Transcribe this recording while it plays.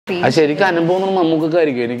അത് ശരിക്കും അനുഭവം നമുക്കൊക്കെ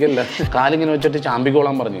ആയിരിക്കും. എനിക്കല്ല കാലിങ്ങനെ വെച്ചിട്ട്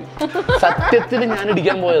ചാമ്പിക്കോളാൻ പറഞ്ഞു. സത്യത്തിൽ ഞാൻ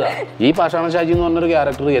ഇടിക്കാൻ പോയതാ. ഈ പാഷാണം ഷാജി എന്ന് പറഞ്ഞൊരു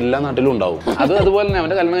ക്യാരക്ടർ എല്ലാ നാട്ടിലും ഉണ്ടാവും. അതുപോലെ തന്നെ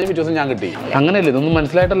അവന്റെ കല്യാണം പിറ്റേ ദിവസം ഞാൻ കിട്ടി. അങ്ങനെയല്ലേ, ഇതൊന്നും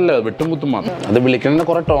മനസ്സിലായിട്ടല്ലോ, വെട്ടും കുത്തും മാത്രം. അത് വിളിക്കുന്നതിന്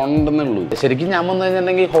കുറെ ടോൺ ഉണ്ടെന്നേ ഉള്ളൂ. ശരിക്കും ഞാൻ വന്നു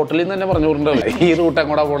കഴിഞ്ഞിട്ടുണ്ടെങ്കിൽ ഹോട്ടലിൽ നിന്ന് തന്നെ പറഞ്ഞു കൊടുക്കണ്ടല്ലേ ഈ റൂട്ട്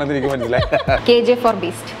അങ്ങോട്ടാ പോകണമെന്ന് എനിക്ക് മനസ്സിലായി.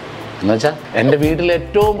 എന്നുവെച്ചാൽ എന്റെ വീട്ടിൽ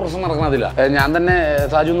ഏറ്റവും പ്രശ്നം നടക്കണതില്ല. ഞാൻ തന്നെ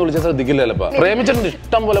സാജു എന്ന് വിളിച്ചാൽ ശ്രദ്ധിക്കില്ലല്ലോ. പ്രേമിച്ചിട്ടുണ്ട്,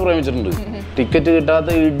 ഇഷ്ടം പോലെ പ്രേമിച്ചിട്ടുണ്ട്. ടിക്കറ്റ്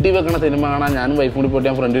കിട്ടാത്ത ഇടി വെക്കണ സിനിമ കാണാൻ ഞാനും വൈഫും കൂടി പോയിട്ട്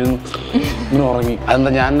ഞാൻ ഫ്രണ്ടിൽ നിന്ന് ഇങ്ങനെ ഉറങ്ങി.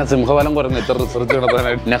 അതെന്താ ഞാൻ സിംഹബലം കുറഞ്ഞു ഇത്ര റിസർച്ച്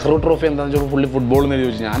നടത്താനായിട്ട്. നെഹ്റു ട്രോഫി എന്താണെന്ന് വെച്ചാൽ ഫുള്ളി ഫുട്ബോൾ എന്ന്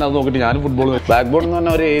ചോദിച്ചു. ഞാനത് നോക്കിയിട്ട് ഞാനും ഫുട്ബോൾ. ബാക്ക് ബോൺ എന്ന്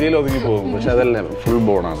പറഞ്ഞാൽ ഒരു ഏരിയയിൽ ഒതുങ്ങി പോകും, പക്ഷെ അതല്ല, ഫുൾ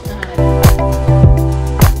ബോണാണ്.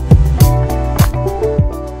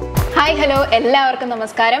 ഹായ്, ഹലോ, എല്ലാവർക്കും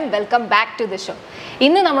നമസ്കാരം. Welcome back to the show.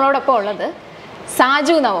 ഇന്ന് നമ്മളോടൊപ്പം ഉള്ളത്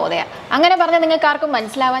സാജു നവോദയ. അങ്ങനെ പറഞ്ഞാൽ നിങ്ങൾക്ക് ആർക്കും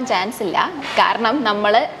മനസ്സിലാവാൻ ചാൻസ് ഇല്ല. കാരണം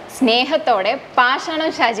നമ്മൾ സ്നേഹത്തോടെ പാഷാണം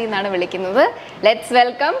ഷാജി എന്നാണ് വിളിക്കുന്നത്. ലെറ്റ്സ്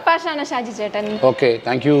വെൽക്കം പാഷാണം ഷാജി ചേട്ടൻ. Okay,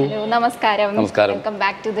 thank you. നമസ്കാരം. Welcome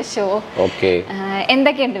back to the show. Okay,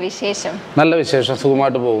 എന്തൊക്കെയുണ്ട് വിശേഷം? നല്ല വിശേഷം,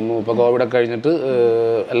 സുഖമായിട്ട് പോകുന്നു. ഇപ്പൊ കോവിഡ് ഒക്കെ കഴിഞ്ഞിട്ട്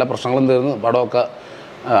എല്ലാ പ്രശ്നങ്ങളും തീർന്ന് പടമൊക്കെ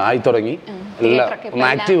ആയി തുടങ്ങി. എല്ലാം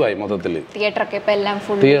ആക്റ്റീവായി. മൊത്തത്തിൽ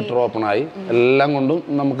തിയേറ്റർ ഓപ്പൺ ആയി. എല്ലാം കൊണ്ടും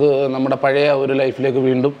നമുക്ക് നമ്മുടെ പഴയ ഒരു ലൈഫിലേക്ക്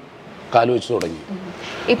വീണ്ടും കാല് വെച്ച് തുടങ്ങി.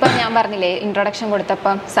 ഇപ്പൊ ഞാൻ പറഞ്ഞില്ലേ ഇൻട്രൊഡക്ഷൻ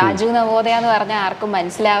കൊടുത്തപ്പം സാജു നവോദയ എന്ന് പറഞ്ഞാൽ ആർക്കും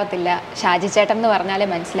മനസ്സിലാവത്തില്ല, ഷാജി ചേട്ടൻ എന്ന് പറഞ്ഞാലേ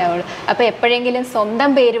മനസ്സിലാവുള്ളൂ. അപ്പൊ എപ്പോഴെങ്കിലും സ്വന്തം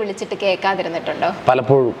പേര് വിളിച്ചിട്ട് കേൾക്കാതിരുന്നിട്ടുണ്ടോ?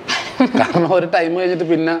 പലപ്പോഴും. കാരണം ഒരു ടൈം കഴിഞ്ഞിട്ട്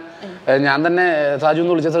പിന്നെ ഞാൻ തന്നെ സാജു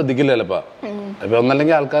എന്ന് വിളിച്ചാൽ ശ്രദ്ധിക്കില്ലല്ലോ. ഇപ്പൊ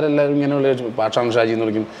ഒന്നല്ലെങ്കിൽ ആൾക്കാരെല്ലാവരും ഇങ്ങനെ വിളിച്ചു പാഷാണം ഷാജി എന്ന്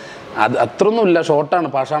വിളിക്കും. അത് അത്രയൊന്നും ഇല്ല, ഷോർട്ടാണ്,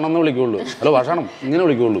 പാഷാണം എന്ന് വിളിക്കുള്ളൂ. ഹലോ പാഷാണം ഇങ്ങനെ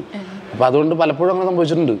വിളിക്കുള്ളൂ. അപ്പൊ അതുകൊണ്ട് പലപ്പോഴും അങ്ങനെ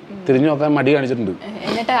സംഭവിച്ചിട്ടുണ്ട്. തിരിഞ്ഞു നോക്കാൻ മടി കാണിച്ചിട്ടുണ്ട്.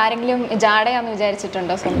 എന്നിട്ട് ആരെങ്കിലും ജാടയാന്ന്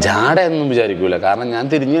വിചാരിച്ചിട്ടുണ്ടോ? ജാടയൊന്നും വിചാരിക്കൂല. കാരണം ഞാൻ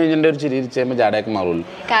തിരിഞ്ഞു കഴിഞ്ഞിട്ട് ഒരു ചിരി ചെയ്യുമ്പോൾ ജാടയൊക്കെ മാറുള്ളൂ.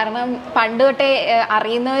 കാരണം പണ്ട് തൊട്ടേ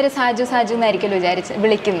അറിയുന്നവര് സാജു സാജു എന്നായിരിക്കുമല്ലോ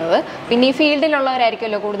വിളിക്കുന്നത്. പിന്നെ ഈ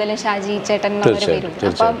ഫീൽഡിലുള്ളവരായിരിക്കുമല്ലോ കൂടുതലും ഷാജി ചേട്ടൻ.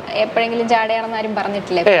 അപ്പം എപ്പോഴെങ്കിലും ജാടയാണെന്ന് ആരും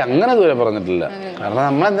പറഞ്ഞിട്ടില്ലേ? അങ്ങനെ ദൂരെ പറഞ്ഞിട്ടില്ല. കാരണം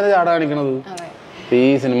നമ്മളെന്തിനാ ജാട കാണിക്കണത്? ഈ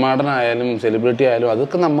സിനിമാടനായാലും സെലിബ്രിറ്റി ആയാലും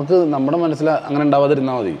അതൊക്കെ നമുക്ക് നമ്മുടെ മനസ്സിൽ അങ്ങനെ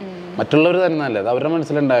ഉണ്ടാവാതിരുന്നാൽ മതി. മറ്റുള്ളവർ തരുന്നതല്ലേ, അത് അവരുടെ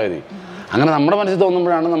മനസ്സിലുണ്ടായാൽ മതി. അങ്ങനെ നമ്മുടെ മനസ്സിൽ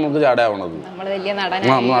തോന്നുമ്പോഴാണ് നമുക്ക് ജാടയാവണത്.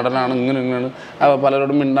 നടനാണ് ഇങ്ങനെയാണ്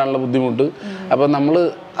പലരോടും മിണ്ടാനുള്ള ബുദ്ധിമുട്ട്. അപ്പം നമ്മൾ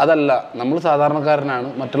അതല്ല, നമ്മൾ സാധാരണക്കാരനാണ്.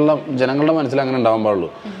 മറ്റുള്ള ജനങ്ങളുടെ മനസ്സിൽ അങ്ങനെ ഉണ്ടാവാൻ പാടുള്ളൂ.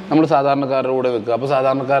 നമ്മൾ സാധാരണക്കാരുടെ കൂടെ നിൽക്കുക. അപ്പോൾ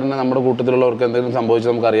സാധാരണക്കാരനെ നമ്മുടെ കൂട്ടത്തിലുള്ളവർക്ക് എന്തെങ്കിലും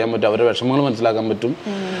സംഭവിച്ചാൽ നമുക്ക് അറിയാൻ പറ്റും, അവരുടെ വിഷമങ്ങൾ മനസ്സിലാക്കാൻ പറ്റും,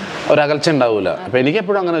 ഒരകൽച്ച ഉണ്ടാവില്ല. അപ്പം എനിക്ക്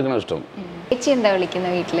എപ്പോഴും അങ്ങനെ നിൽക്കണം ഇഷ്ടം. ചേച്ചി എന്താ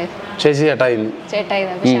വിളിക്കുന്നത് വീട്ടില്? ചേച്ചി ചേട്ടായി.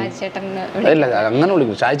 ഇല്ല, അങ്ങനെ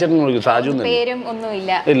വിളിക്കും. ഷാജി ചേട്ടൻ വിളിക്കും. സാജു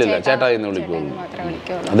ഇല്ല, ചേട്ടായി എന്ന് വിളിക്കുള്ളൂ.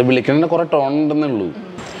 അത് വിളിക്കുന്നതിന് കുറെ ടോൺ ഉണ്ടെന്നേ ഉള്ളൂ.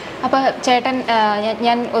 അപ്പൊ ചേട്ടൻ,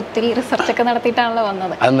 ഞാൻ ഒത്തിരി റിസർച്ച് ഒക്കെ നടത്തിയിട്ടാണല്ലോ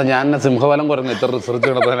വന്നത്. അതെന്താ ഞാൻ സിംഹബലം കുറഞ്ഞു ഇത്ര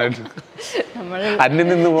റിസർച്ച് നടത്താനായിട്ട്? അന്യം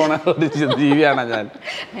നിന്ന് പോണ ഒരു ജീവിയാണ് ഞാൻ.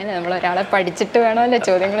 അങ്ങനെ നമ്മൾ ഒരാളെ പഠിച്ചിട്ട് വേണമല്ലോ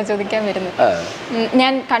ചോദ്യങ്ങൾ ചോദിക്കാൻ വരുന്നത്.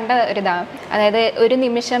 ഞാൻ കണ്ട ഒരിതാ, അതായത് ഒരു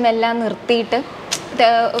നിമിഷം എല്ലാം നിർത്തിയിട്ട്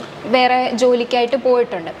വേറെ ജോലിക്കായിട്ട്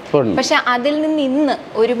പോയിട്ടുണ്ട്. പക്ഷെ അതിൽ നിന്ന് ഇന്ന്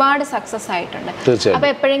ഒരുപാട് സക്സസ് ആയിട്ടുണ്ട്. അപ്പൊ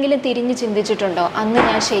എപ്പോഴെങ്കിലും തിരിഞ്ഞു ചിന്തിച്ചിട്ടുണ്ടോ അന്ന്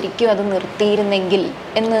ഞാൻ ശരിക്കും അത് നിർത്തിയിരുന്നെങ്കിൽ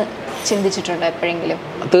എന്ന് ചിന്തിച്ചിട്ടുണ്ടോ എപ്പോഴെങ്കിലും?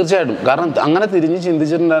 തീർച്ചയായിട്ടും. കാരണം അങ്ങനെ തിരിഞ്ഞ്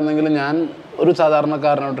ചിന്തിച്ചിട്ടുണ്ടായിരുന്നെങ്കിൽ ഞാൻ ഒരു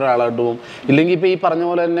സാധാരണക്കാരനായിട്ട് ഒരാളായിട്ട് പോകും. ഇല്ലെങ്കിൽ ഇപ്പൊ ഈ പറഞ്ഞ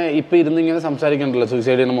പോലെ തന്നെ ഇപ്പൊ ഇരുന്ന് ഇങ്ങനെ സംസാരിക്കണ്ടല്ലോ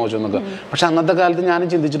സൂയിസൈഡ് ചെയ്യുന്ന മോശം എന്നൊക്കെ. പക്ഷെ അന്നത്തെ കാലത്ത് ഞാനും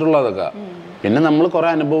ചിന്തിച്ചിട്ടുള്ളതൊക്കെ. പിന്നെ നമ്മൾ കുറേ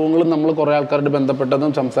അനുഭവങ്ങളും നമ്മൾ കുറേ ആൾക്കാരോട്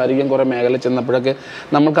ബന്ധപ്പെട്ടതും സംസാരിക്കാൻ കുറേ മേഖല ചെന്നപ്പോഴൊക്കെ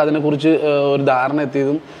നമുക്ക് അതിനെക്കുറിച്ച് ഒരു ധാരണ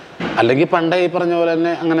എത്തിയതും. അല്ലെങ്കിൽ പണ്ടേ ഈ പറഞ്ഞ പോലെ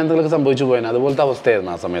തന്നെ അങ്ങനെ എന്തെങ്കിലുമൊക്കെ സംഭവിച്ചു പോയാൽ അതുപോലത്തെ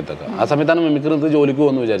അവസ്ഥയായിരുന്നു ആ സമയത്തൊക്കെ. ആ സമയത്താണ് മിമിക്രി ജോലിക്ക്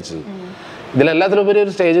പോകുമെന്ന് വിചാരിച്ചത്. ഇതിലെല്ലാത്തിലുപരി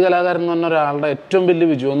ഒരു സ്റ്റേജ് കലാകാരൻ എന്ന് പറഞ്ഞ ഒരാളുടെ ഏറ്റവും വലിയ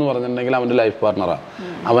വിജയം എന്ന് പറഞ്ഞിട്ടുണ്ടെങ്കിൽ അവൻ്റെ ലൈഫ് പാർട്ണറാണ്.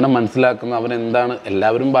 അവനെ മനസ്സിലാക്കുന്ന, അവൻ എന്താണ്,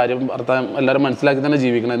 എല്ലാവരും ഭാര്യയും ഭർത്താവും എല്ലാവരും മനസ്സിലാക്കി തന്നെ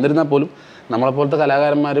ജീവിക്കണം. എന്നിരുന്നാൽ പോലും നമ്മളെപ്പോലത്തെ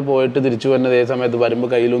കലാകാരന്മാർ പോയിട്ട് തിരിച്ചു വരുന്നത് ഏത് സമയത്ത് വരുമ്പോൾ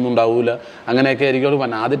കയ്യിലൊന്നും ഉണ്ടാവില്ല. അങ്ങനെയൊക്കെ ആയിരിക്കും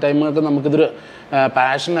പറഞ്ഞാൽ. ആദ്യ ടൈമൊക്കെ നമുക്കിതൊരു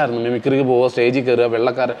പാഷനായിരുന്നു. മിമിക്രിക്ക് പോവുക, സ്റ്റേജിൽ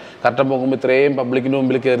കയറുക, കറക്റ്റം പോകുമ്പോൾ ഇത്രയും പബ്ലിക്കിൻ്റെ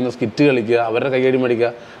മുമ്പിൽ കയറുന്ന സ്കിറ്റ് കളിക്കുക, അവരുടെ കയ്യടി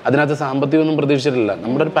മേടിക്കുക. അതിനകത്ത് സാമ്പത്തികമൊന്നും പ്രതീക്ഷിച്ചിട്ടില്ല.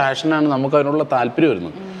 നമ്മുടെ ഒരു പാഷനാണ്, നമുക്ക് അതിനുള്ള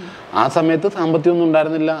താല്പര്യമായിരുന്നു. ആ സമയത്ത് സാമ്പത്തികമൊന്നും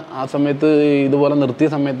ഉണ്ടായിരുന്നില്ല. ആ സമയത്ത് ഇതുപോലെ നിർത്തിയ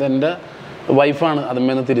സമയത്ത് എൻ്റെ വൈഫാണ്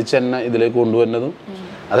അതിന്മേൽ തിരിച്ച് എന്നെ ഇതിലേക്ക് കൊണ്ടുവരുന്നതും.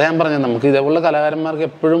 അതേ ഞാൻ പറഞ്ഞത്, നമുക്ക് ഇതേപോലുള്ള കലാകാരന്മാർക്ക്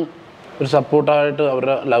എപ്പോഴും ഒരു സപ്പോർട്ടായിട്ട്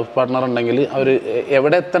അവരുടെ ലൈഫ് പാർട്ട്ണർ ഉണ്ടെങ്കിൽ അവർ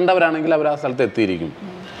എവിടെ എത്തേണ്ടവരാണെങ്കിൽ അവർ ആ സ്ഥലത്ത് എത്തിയിരിക്കും.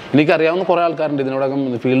 എനിക്കറിയാവുന്ന കുറേ ആൾക്കാരുണ്ട് ഇതിനോടകം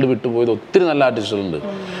ഫീൽഡ് വിട്ടുപോയത്. ഒത്തിരി നല്ല ആർട്ടിസ്റ്റുകളുണ്ട്.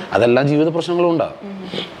 അതെല്ലാം ജീവിത പ്രശ്നങ്ങളും ഉണ്ടാകും.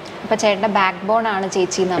 എൻ്റെ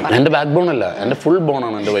ബാക്ക് ബോൺ അല്ല, എൻ്റെ ഫുൾ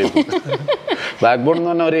ബോണാണ് എൻ്റെ വൈഫ്. ബാക്ക് ബോൺ എന്ന്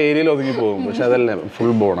പറഞ്ഞാൽ ഒരു ഏരിയയിൽ ഒതുങ്ങി പോകും, പക്ഷെ അതല്ല,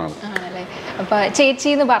 ഫുൾ ബോണാണ്. അപ്പൊ ചേച്ചി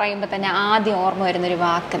എന്ന് പറയുമ്പോൾ തന്നെ ആദ്യം ഓർമ്മ വരുന്നൊരു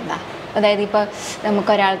വാക്കെന്താ? അതായത് ഇപ്പോൾ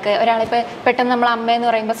ഒരാളിപ്പോൾ പെട്ടെന്ന് നമ്മൾ അമ്മയെന്ന്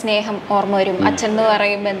പറയുമ്പോൾ സ്നേഹം ഓർമ്മ വരും, അച്ഛൻ എന്ന്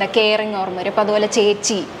പറയുമ്പോൾ എന്താ കെയറിങ് ഓർമ്മ വരും. അപ്പോൾ അതുപോലെ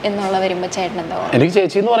ചേച്ചി എന്നുള്ള വരുമ്പോൾ ചേട്ടൻ എന്താ? എനിക്ക്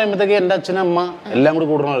ചേച്ചി എന്ന് പറയുമ്പോഴത്തേക്ക് എൻ്റെ അച്ഛനും അമ്മ എല്ലാം കൂടി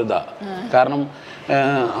കൂടുന്ന ഒരു ഇതാ. കാരണം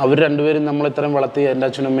അവർ രണ്ടുപേരും നമ്മൾ ഇത്രയും വളർത്തി എൻ്റെ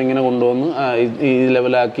അച്ഛനും അമ്മ ഇങ്ങനെ കൊണ്ടുവന്ന് ഈ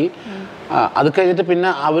ലെവലാക്കി അത് കഴിഞ്ഞിട്ട് പിന്നെ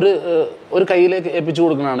അവർ ഒരു കയ്യിലേക്ക് ഏൽപ്പിച്ചു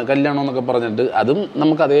കൊടുക്കണതാണ് കല്യാണം എന്നൊക്കെ പറഞ്ഞിട്ട്. അതും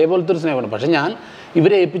നമുക്ക് അതേപോലത്തെ ഒരു സ്നേഹമാണ്. പക്ഷെ ഞാൻ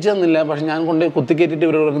ഇവരെ ഏൽപ്പിച്ചു തന്നില്ല. പക്ഷെ ഞാൻ കൊണ്ട് കുത്തിക്കയറ്റിട്ട്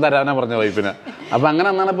ഇവരോട് തരാനാണ് പറഞ്ഞ വൈഫിനെ. അപ്പോൾ അങ്ങനെ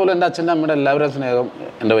അന്നാണെ പോലും എൻ്റെ അച്ഛൻ്റെ അമ്മയുടെ എല്ലാവരുടെയും സ്നേഹം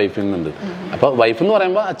എൻ്റെ വൈഫിൽ നിന്നുണ്ട്. അപ്പോൾ വൈഫ് എന്ന്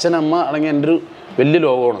പറയുമ്പോൾ അച്ഛൻ അമ്മ അടങ്ങിയ എൻ്റെ ഒരു വലിയ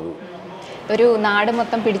ലോകമാണത്. ഒരു നാട്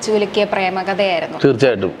മൊത്തം പിടിച്ചു കുലുക്കിയ പ്രേമകഥയായിരുന്നു.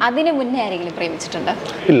 തീർച്ചയായിട്ടും. അതിന് മുന്നേ ആരെങ്കിലും പ്രേമിച്ചിട്ടുണ്ടോ?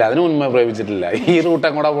 ഇല്ല, അതിന് മുന്നേ പ്രേമിച്ചിട്ടില്ല. ഈ റൂട്ട്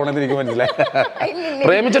അങ്ങോട്ടാ പോണെന്ന് എനിക്ക് മനസ്സിലായി.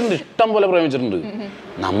 പ്രേമിച്ചിട്ടുണ്ട്, ഇഷ്ടം പോലെ പ്രേമിച്ചിട്ടുണ്ട്.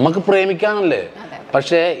 നമുക്ക് പ്രേമിക്കാനല്ലേ.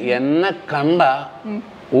 പക്ഷേ എന്നെ കണ്ട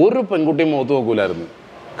ഒരു പെൺകുട്ടിയും മുഖത്ത് നോക്കൂലായിരുന്നു.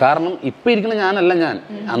 കാരണം ഇപ്പം ഇരിക്കുന്ന ഞാനല്ല ഞാൻ,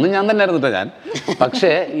 അന്ന് ഞാൻ തന്നെ ആയിരുന്നു ഞാൻ.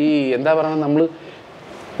 പക്ഷേ ഈ എന്താ പറയുക, നമ്മൾ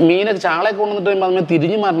മീനൊക്കെ ചാളയൊക്കെ കൊണ്ടുവന്നിട്ട് കഴിയുമ്പോൾ അതിന്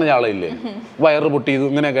തിരിഞ്ഞു മാറുന്ന ചാളയില്ലേ, വയറ് പൊട്ടിയത്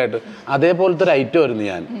ഇങ്ങനെയൊക്കെ ആയിട്ട്, അതേപോലത്തെ ഒരു ഐറ്റം ആയിരുന്നു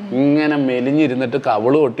ഞാൻ. ഇങ്ങനെ മെലിഞ്ഞിരുന്നിട്ട്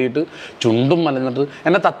കവള് പൊട്ടിയിട്ട് ചുണ്ടും മലഞ്ഞിട്ട്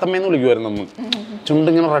എന്നെ തത്തമ്മയെന്ന് വിളിക്കുമായിരുന്നു അന്ന്.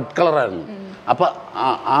 ചുണ്ടിങ്ങനെ റെഡ് കളറായിരുന്നു. അപ്പം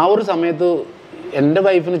ആ ഒരു സമയത്ത് എൻ്റെ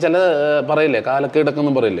വൈഫിന് ചില പറയില്ലേ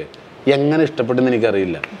കാലക്കേടൊക്കെയൊന്നും പറയില്ലേ, എങ്ങനെ ഇഷ്ടപ്പെട്ടെന്ന്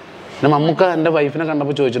എനിക്കറിയില്ല. പിന്നെ മമ്മൂക്ക എൻ്റെ വൈഫിനെ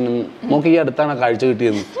കണ്ടപ്പോൾ ചോദിച്ചിട്ടുണ്ട്, നമുക്ക് ഈ അടുത്താണ് കാഴ്ച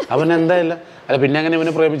കിട്ടിയെന്ന്. അവൻ എന്തായില്ല അല്ല പിന്നെ അങ്ങനെ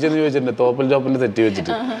ഇവനെ പ്രേമിച്ചെന്ന് ചോദിച്ചിട്ടുണ്ട്, തോപ്പൽ ചോപ്പിൻ്റെ തെറ്റി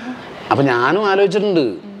വെച്ചിട്ട്. അപ്പം ഞാനും ആലോചിച്ചിട്ടുണ്ട്.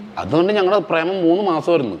 അതുകൊണ്ട് ഞങ്ങളുടെ പ്രേമം 3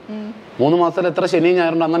 മാസമായിരുന്നു. 3 മാസത്തിൽ എത്ര ശനി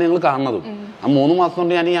ഞായറുണ്ട് അന്നാണ് ഞങ്ങൾ കാണുന്നതും. ആ 3 മാസം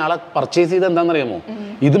കൊണ്ട് ഞാൻ ഈ ആളെ പർച്ചേസ് ചെയ്ത് എന്താണെന്നറിയാമോ,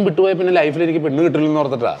 ഇതും വിട്ടുപോയ പിന്നെ ലൈഫിൽ എനിക്ക് പെണ്ണ് കിട്ടില്ലെന്ന്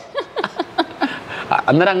ഓർത്തിട്ടാ.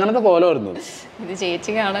 അന്നേരം അങ്ങനത്തെ കോലമായിരുന്നു.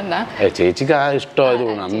 ചേച്ചിക്ക് ആ ഇഷ്ടമായത്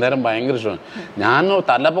തോന്നുന്നു. അന്നേരം ഭയങ്കര ഇഷ്ടമാണ്. ഞാൻ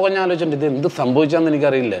തലപ്പൊക്കെ ഞാൻ ആലോചിച്ചിട്ടുണ്ട്, ഇത് എന്ത് സംഭവിച്ചാന്ന്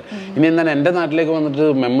എനിക്കറിയില്ല. ഇനി എന്താണ് എൻ്റെ നാട്ടിലേക്ക് വന്നിട്ട്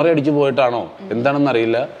മെമ്മറി അടിച്ച് പോയിട്ടാണോ എന്താണെന്ന്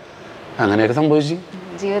അറിയില്ല. അങ്ങനെയൊക്കെ സംഭവിച്ചു.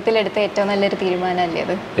 ജീവിതത്തിലെടുത്ത ഏറ്റവും നല്ലൊരു തീരുമാനമല്ലേ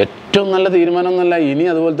അത്? ഏറ്റവും നല്ല തീരുമാനമൊന്നുമല്ല. ഇനി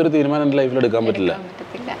അതുപോലത്തെ ഒരു തീരുമാനം എൻ്റെ ലൈഫിൽ എടുക്കാൻ പറ്റില്ല.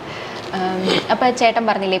 അപ്പൊ ചേട്ടൻ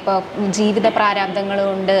പറഞ്ഞില്ലേ, ഇപ്പൊ ജീവിത പ്രാരാബ്ദങ്ങൾ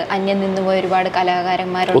കൊണ്ട് അന്യം നിന്നുപോയ ഒരുപാട്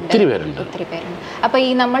കലാകാരന്മാരുണ്ട്, ഒത്തിരി പേരുണ്ട്. അപ്പൊ ഈ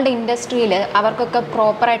നമ്മളുടെ ഇൻഡസ്ട്രിയിൽ അവർക്കൊക്കെ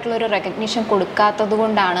പ്രോപ്പർ ആയിട്ടുള്ള ഒരു റെക്കഗ്നിഷൻ കൊടുക്കാത്തത്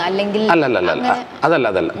കൊണ്ടാണ്, അല്ലെങ്കിൽ അതല്ല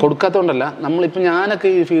കൊടുക്കാത്തതുകൊണ്ടല്ല. നമ്മളിപ്പോൾ ഞാനൊക്കെ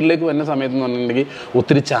ഈ ഫീൽഡിലേക്ക് വരുന്ന സമയത്ത് എന്ന് പറഞ്ഞിട്ടുണ്ടെങ്കിൽ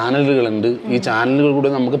ഒത്തിരി ചാനലുകളുണ്ട്. ഈ ചാനലുകൾ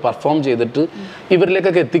കൂടെ നമുക്ക് പെർഫോം ചെയ്തിട്ട്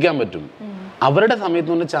ഇവരിലേക്കൊക്കെ എത്തിക്കാൻ പറ്റും. അവരുടെ സമയത്ത്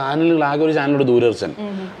പറഞ്ഞ ചാനലുകൾ ആകെ ഒരു ചാനലുടെ ദൂരദർശൻ.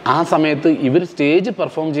 ആ സമയത്ത് ഇവർ സ്റ്റേജ്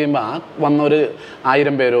പെർഫോം ചെയ്യുമ്പോൾ ആ വന്നൊരു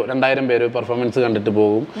 1000 പേരോ 2000 പേരോ പെർഫോമൻസ് കണ്ടിട്ട്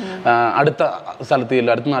പോകും. അടുത്ത സ്ഥലത്ത്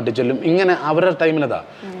ചെല്ലും, അടുത്ത നാട്ടിൽ ചെല്ലും. ഇങ്ങനെ അവരുടെ ടൈമിലതാ.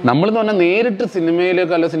 നമ്മളെന്ന് പറഞ്ഞാൽ നേരിട്ട്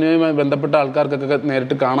സിനിമയിലേക്കോ അല്ല സിനിമയുമായി ബന്ധപ്പെട്ട ആൾക്കാർക്കൊക്കെ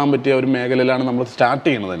നേരിട്ട് കാണാൻ പറ്റിയ ഒരു മേഖലയിലാണ് നമ്മൾ സ്റ്റാർട്ട്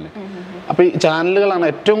ചെയ്യുന്നത് തന്നെ. അപ്പോൾ ഈ ചാനലുകളാണ്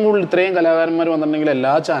ഏറ്റവും കൂടുതൽ ഇത്രയും കലാകാരന്മാർ വന്നിട്ടുണ്ടെങ്കിൽ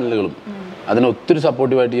എല്ലാ ചാനലുകളും അതിന് ഒത്തിരി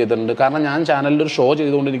സപ്പോർട്ടീവായിട്ട് ചെയ്തിട്ടുണ്ട്. കാരണം ഞാൻ ചാനലിൽ ഒരു ഷോ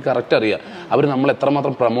ചെയ്തുകൊണ്ട് എനിക്ക് കറക്റ്റ് അറിയാം അവർ നമ്മൾ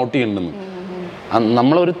എത്രമാത്രം പ്രൊമോട്ട് ചെയ്യുന്നുണ്ടെന്ന്.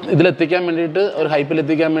 നമ്മളൊരു ഇതിലെത്തിക്കാൻ വേണ്ടിയിട്ട്, ഒരു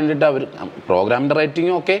ഹൈപ്പിലെത്തിക്കാൻ വേണ്ടിയിട്ട് അവർ പ്രോഗ്രാമിൻ്റെ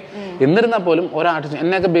റൈറ്റിങ്ങും ഒക്കെ എന്നിരുന്നാൽ പോലും ഒരാർട്ടിസ്റ്റ്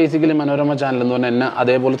എന്നെയൊക്കെ ബേസിക്കലി മനോരമ ചാനൽ എന്ന് പറഞ്ഞാൽ എന്നെ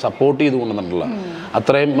അതേപോലെ സപ്പോർട്ട് ചെയ്ത് കൊണ്ടുവന്നിട്ടുള്ള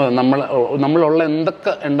അത്രയും നമ്മളുള്ള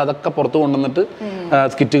എന്തൊക്കെ ഉണ്ട് അതൊക്കെ പുറത്ത് കൊണ്ടുവന്നിട്ട്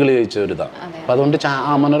സ്കിറ്റുകൾ ചെയ്യിച്ച ഒരു ഇതാണ്. അപ്പം അതുകൊണ്ട്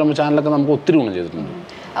മനോരമ ചാനലൊക്കെ നമുക്ക് ഒത്തിരി ഗുണം ചെയ്തിട്ടുണ്ട്.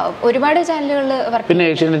 ഒരുപാട് ചാനലുകളിൽ പിന്നെ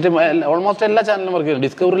ഏഷ്യാനെറ്റ് ഓൾമോസ്റ്റ് എല്ലാ ചാനലും വർക്ക് ചെയ്തു.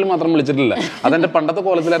 ഡിസ്കവറിയിൽ മാത്രം വിളിച്ചിട്ടില്ല. അതെന്റെ പണ്ടത്തെ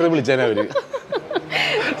കോലത്തിലായിരുന്നു വിളിച്ചേനെ അവര്.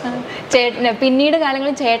 ചേട്ടന് പിന്നീട്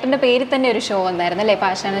കാലങ്ങളിൽ ചേട്ടന്റെ പേരിൽ തന്നെ ഒരു ഷോ വന്നായിരുന്നു അല്ലേ,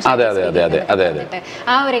 പാഷാണം ഷാജി.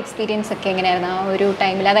 ആ ഒരു എക്സ്പീരിയൻസ് ഒക്കെ എങ്ങനെയായിരുന്നു ആ ഒരു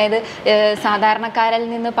ടൈമിൽ? അതായത് സാധാരണക്കാരിൽ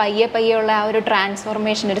നിന്ന് പയ്യെ ഉള്ള ആ ഒരു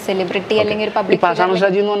ട്രാൻസ്ഫോർമേഷൻ, ഒരു സെലിബ്രിറ്റി അല്ലെങ്കിൽ ഒരു പബ്ലിക്. പാഷാണം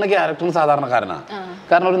ഷാജി എന്ന് പറഞ്ഞ ക്യാരക്ടർ സാധാരണക്കാരനാണ്.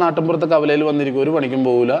 കാരണം ഒരു നാട്ടിൻപുറത്ത് കവലയിൽ വന്നിരിക്കും, ഒരു പണിക്കും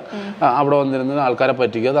പോകില്ല, അവിടെ വന്നിരുന്ന് ആൾക്കാരെ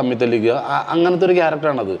പറ്റിക്കുക, തമ്മിൽ തല്ലിക്കുക, അങ്ങനത്തെ ഒരു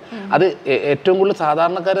ക്യാരക്ടറാണത്. അത് ഏറ്റവും കൂടുതൽ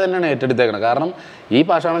സാധാരണക്കാർ തന്നെയാണ് ഏറ്റെടുത്തേക്കണം. കാരണം ഈ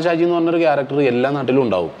പാഷാണം ഷാജി എന്ന് പറഞ്ഞൊരു ക്യാരക്ടർ എല്ലാ നാട്ടിലും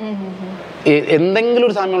ഉണ്ടാവും. എന്തെങ്കിലും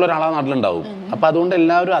ഒരു സാമ്യമുള്ള ഒരാളാ നാട്ടിലുണ്ടാവും. അപ്പം അതുകൊണ്ട്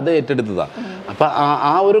എല്ലാവരും അത് ഏറ്റെടുത്തതാണ്. അപ്പം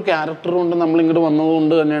ആ ഒരു ക്യാരക്ടർ കൊണ്ട് നമ്മൾ ഇങ്ങോട്ട്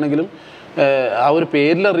വന്നതുകൊണ്ട് തന്നെയാണെങ്കിലും ആ ഒരു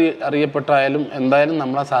പേരിൽ അറിയപ്പെട്ടായാലും എന്തായാലും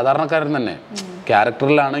നമ്മളാ സാധാരണക്കാരൻ തന്നെ.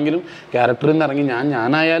 ക്യാരക്ടറിലാണെങ്കിലും ക്യാരക്ടറിൽ നിന്ന് ഇറങ്ങി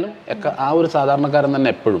ഞാനായാലും ഒക്കെ ആ ഒരു സാധാരണക്കാരൻ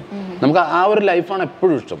തന്നെ എപ്പോഴും. നമുക്ക് ആ ഒരു ലൈഫാണ്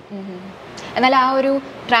എപ്പോഴും ഇഷ്ടം. എന്നാൽ ആ ഒരു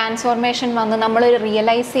ട്രാൻസ്ഫോർമേഷൻ വന്ന് നമ്മൾ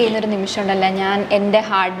റിയലൈസ് ചെയ്യുന്നൊരു നിമിഷം ഉണ്ടല്ലോ, ഞാൻ എൻ്റെ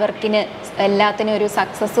ഹാർഡ് വർക്കിന് എല്ലാത്തിനും ഒരു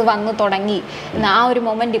സക്സസ് വന്നു തുടങ്ങി എന്ന ആ ഒരു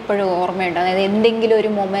മൊമെൻ്റ് ഇപ്പോഴും ഓർമ്മയുണ്ട്. അതായത് എന്തെങ്കിലും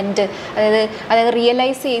ഒരു മൊമെൻറ്റ്, അതായത്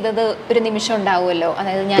റിയലൈസ് ചെയ്തത് ഒരു നിമിഷം ഉണ്ടാവുമല്ലോ.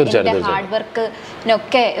 അതായത് ഞാൻ എൻ്റെ ഹാർഡ്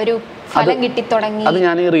വർക്കിനൊക്കെ ഒരു ഫലം കിട്ടി തുടങ്ങി. അത്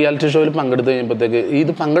ഞാൻ ഈ റിയാലിറ്റി ഷോയിൽ പങ്കെടുത്ത് കഴിഞ്ഞപ്പോഴത്തേക്ക് ഇത്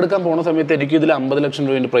പങ്കെടുക്കാൻ പോകുന്ന സമയത്ത് എനിക്ക് ഇതിൽ 50 ലക്ഷം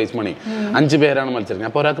രൂപയുടെ പ്രൈസ് മണി, 5 പേരാണ് മത്സരം.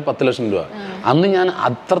 അപ്പോൾ ഒരാൾക്ക് 10 ലക്ഷം രൂപ. അന്ന് ഞാൻ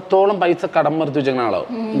അത്രത്തോളം പൈസ കടം മറിച്ച് വെച്ചിരിക്കുന്ന ആളാവും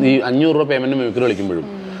ഈ 500 രൂപ പേയ്മെന്റ് മിമിക്രി കളിക്കുമ്പോഴും.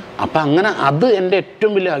 അപ്പം അങ്ങനെ അത് എൻ്റെ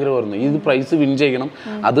ഏറ്റവും വലിയ ആഗ്രഹമായിരുന്നു. ഈ പ്രൈസ് വിൻ ചെയ്യണം,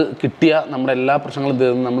 അത് കിട്ടിയ നമ്മുടെ എല്ലാ പ്രശ്നങ്ങളും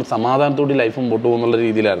തീർന്ന് നമ്മൾ സമാധാനത്തോടെ ലൈഫ് മുമ്പോട്ട് പോകുന്നുള്ള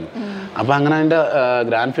രീതിയിലായിരുന്നു. അപ്പം അങ്ങനെ അതിൻ്റെ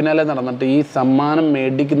ഗ്രാൻഡ് ഫിനാലെ നടന്നിട്ട് ഈ സമ്മാനം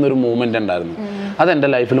മേടിക്കുന്ന ഒരു മൂവ്മെൻ്റ് ഉണ്ടായിരുന്നു. അതെൻ്റെ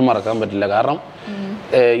ലൈഫിൽ മറക്കാൻ പറ്റില്ല. കാരണം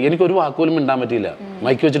എനിക്കൊരു വാക്കുപോലും മിണ്ടാൻ പറ്റിയില്ല.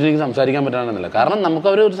 മൈക്ക് വെച്ചിട്ട് എനിക്ക് സംസാരിക്കാൻ പറ്റാണെന്നില്ല. കാരണം നമുക്ക്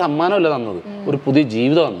അവർ ഒരു സമ്മാനമല്ല തന്നത്, ഒരു പുതിയ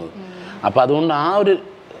ജീവിതം തന്നത്. അപ്പം അതുകൊണ്ട് ആ ഒരു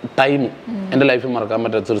ടൈം എൻ്റെ ലൈഫിൽ മറക്കാൻ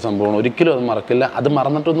പറ്റാത്തൊരു സംഭവമാണ്. ഒരിക്കലും അത് മറക്കില്ല. അത്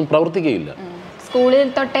മറന്നിട്ടൊന്നും പ്രവർത്തിക്കുകയില്ല. സ്കൂളിൽ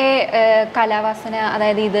തൊട്ടേ കലാവാസന,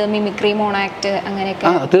 അതായത് ഇത് മിമിക്രി, മോണാക്ട് അങ്ങനെയൊക്കെ?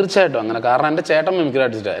 തീർച്ചയായിട്ടും അങ്ങനെ. കാരണം എൻ്റെ ചേട്ടൻ മിമിക്രി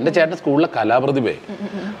ആർട്ടിസ്റ്റാണ്. എൻ്റെ ചേട്ടൻ സ്കൂളിലെ കലാപ്രതിഭയെ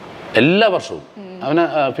എല്ലാ വർഷവും അവന്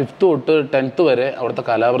 5th തൊട്ട് 10th വരെ അവിടുത്തെ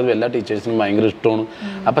കലാപ്രതിഭ എല്ലാ ടീച്ചേഴ്സിനും ഭയങ്കര ഇഷ്ടമാണ്.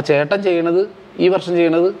 അപ്പം ചേട്ടൻ ചെയ്യണത് ഈ വർഷം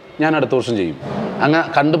ചെയ്യണത് ഞാൻ അടുത്ത വർഷം ചെയ്യും. അങ്ങനെ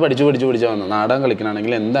കണ്ട് പഠിച്ച് വന്നു. നാടകം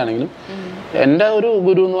കളിക്കണമെങ്കിലും എന്താണെങ്കിലും എൻ്റെ ഒരു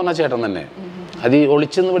ഗുരു എന്ന് പറഞ്ഞാൽ ചേട്ടൻ തന്നെ. അത് ഈ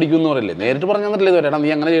ഒളിച്ചെന്ന് പഠിക്കുമെന്ന് പറയില്ലേ, നേരിട്ട് പറഞ്ഞു തന്നിട്ടില്ല ഇതുവരെ, നീ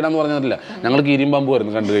അങ്ങനെ ചെയ്യണമെന്ന് പറഞ്ഞു തന്നില്ല. ഞങ്ങൾ കീരിയും പാമ്പ്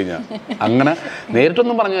വരുന്നു കണ്ടു കഴിഞ്ഞാൽ. അങ്ങനെ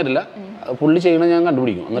നേരിട്ടൊന്നും പറഞ്ഞു തരില്ല, പുള്ളി ചെയ്യണത് ഞാൻ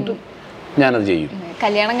കണ്ടുപിടിക്കും, എന്നിട്ട് ഞാനത് ചെയ്യും.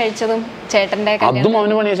 കല്യാണം കഴിച്ചതും ചേട്ടൻ്റെ അതും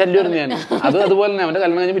അവന് പണിയ ശല്യമായിരുന്നു ഞാൻ. അതുപോലെ തന്നെ അവൻ്റെ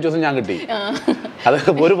കല്യാണം കഴിഞ്ഞ പിറ്റേ ദിവസം ഞാൻ കിട്ടി. അത്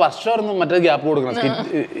ഒരു വർഷമായിരുന്നു മറ്റേ ഗ്യാപ്പ് കൊടുക്കണം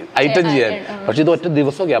ഐറ്റം ചെയ്യാൻ. പക്ഷെ ഇത് ഒറ്റ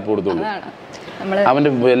ദിവസം ഗ്യാപ്പ് കൊടുത്തുള്ളൂ. അവന്റെ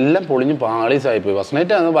എല്ലാം പൊളിഞ്ഞ് പാളീസായിപ്പോയി. ഫസ്റ്റ്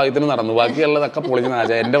നൈറ്റ് ആണ് ഭാഗ്യത്തിന് നടന്നു, ബാക്കിയുള്ളതൊക്കെ പൊളിഞ്ഞ്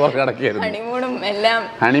നാശം. എന്റെ പുറകെ കിടക്കുകയായിരുന്നു.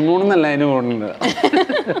 ഹണിമൂണെന്നല്ല അതിന് പോകുന്നുണ്ട്.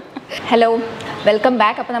 Hello, welcome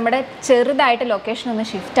back. അപ്പൊ നമ്മുടെ ചെറുതായിട്ട് ലൊക്കേഷൻ ഒന്ന്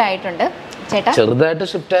ഷിഫ്റ്റ് ആയിട്ടുണ്ട് ചേട്ടാ. ചെറുതായിട്ട്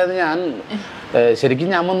ഷിഫ്റ്റ് ആയത് ഞാൻ ശരിക്കും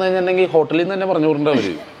ഞാൻ വന്നു കഴിഞ്ഞിട്ടുണ്ടെങ്കിൽ ഹോട്ടലിൽ നിന്ന് തന്നെ പറഞ്ഞു കൊടുക്കേണ്ട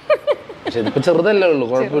അവര്. പക്ഷെ ഇതിപ്പോ ചെറുതല്ലേ ഉള്ളൂ,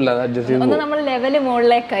 കുഴപ്പമില്ല, അഡ്ജസ്റ്റ് ചെയ്തു.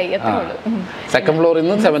 സെക്കൻഡ് ഫ്ലോറിൽ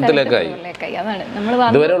നിന്ന് 7th-ലേക്കായി.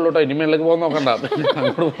 ഇതുവരെ ഉള്ളൂ കേട്ടോ, ഇനി മേളിലേക്ക് പോകാൻ നോക്കണ്ട.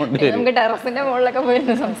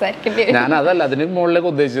 ഞാൻ അതല്ല അതിന് മുകളിലേക്ക്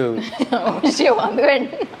ഉദ്ദേശിച്ചത്.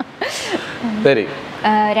 ശരി.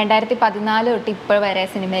 2014 തൊട്ട് ഇപ്പോൾ വരെ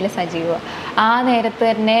സിനിമയിൽ സജീവ. ആ നേരത്ത്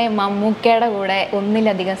തന്നെ മമ്മൂക്കയുടെ കൂടെ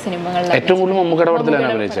ഒന്നിലധികം സിനിമകളിൽ ഏറ്റവും കൂടുതൽ മമ്മൂക്കയുടെ പടത്തിലാണ്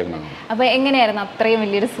അഭിനയിച്ചേക്കുന്നത്. അപ്പൊ എങ്ങനെയായിരുന്നു അത്രയും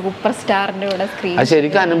വലിയൊരു സൂപ്പർ സ്റ്റാറിന്റെ കൂടെ സ്ക്രീൻ?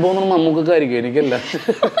 ശരിക്കും അനുഭവം മമ്മൂക്കായിരിക്കും, എനിക്കല്ല.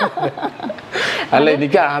 അല്ല,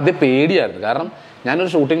 എനിക്ക് ആദ്യം പേടിയായിരുന്നു. കാരണം ഞാനൊരു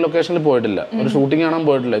ഷൂട്ടിംഗ് ലൊക്കേഷനിൽ പോയിട്ടില്ല, ഒരു ഷൂട്ടിംഗ് കാണാൻ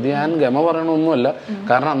പോയിട്ടില്ല. ഇത് ഞാൻ ഗമ പറയണമൊന്നുമല്ല.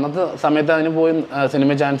 കാരണം അന്നത്തെ സമയത്ത് അതിന് പോയി സിനിമ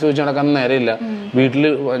ചാൻസ് വെച്ച് നടക്കാൻ നേരെയില്ല. വീട്ടിൽ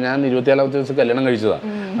ഞാൻ 24ാമത്തെ ദിവസം കല്യാണം കഴിച്ചതാണ്.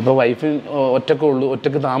 അപ്പോൾ വൈഫ്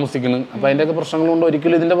ഒറ്റക്ക് താമസിക്കുന്നു. അപ്പോൾ അതിൻ്റെയൊക്കെ പ്രശ്നങ്ങൾ കൊണ്ട്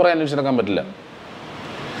ഒരിക്കലും ഇതിൻ്റെ പുറകെ അന്വേഷിച്ചെടുക്കാൻ പറ്റില്ല.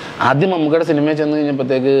 ആദ്യം മമ്മൂക്കയുടെ സിനിമയിൽ ചെന്ന്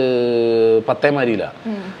കഴിഞ്ഞപ്പോഴത്തേക്ക് 10 മരിയില്ല.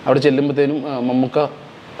 അവിടെ ചെല്ലുമ്പോഴത്തേനും മമ്മൂക്ക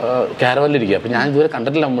ക്യാരവാനിലിരിക്കുക. അപ്പം ഞാൻ ഇതുവരെ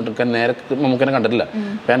കണ്ടിട്ടില്ല മമ്മൂക്കനെ കണ്ടിട്ടില്ല.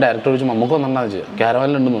 അപ്പം ഞാൻ ഡയറക്ടർ ചോദിച്ചു മമ്മൂക്ക വന്നിട്ടുണ്ടെന്ന് വെച്ചാൽ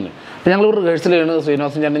ക്യാരവാനിലുണ്ടെന്ന് തോന്നി. അപ്പം ഞങ്ങൾ റിഹേഴ്സൽ ചെയ്യണത്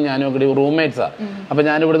ശ്രീനിവാസൻ ചേട്ടൻ ഞാനും ഒക്കെ റൂംമേറ്റ്സാണ്. അപ്പം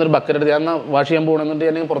ഞാൻ ഇവിടെ നിന്ന് ബക്കറ്റ് എടുത്ത് ഞാൻ വാഷ് ചെയ്യാൻ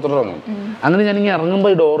പോകണമെന്നിട്ട് ഞാൻ പുറത്തോട്ട് ഇറങ്ങും. അങ്ങനെ ഞാനിങ്ങനെ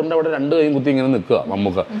ഇറങ്ങുമ്പോൾ ഈ ഡോറിൻ്റെ അവിടെ 2 കൈയും കുത്തി ഇങ്ങനെ നിൽക്കുക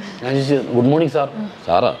മമ്മൂക്ക. ഞാൻ ചോദിച്ചു ഗുഡ് മോർണിംഗ്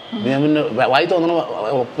സാറാ. ഞാൻ പിന്നെ വായി തോന്നണ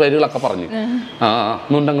പേരുകളൊക്കെ പറഞ്ഞു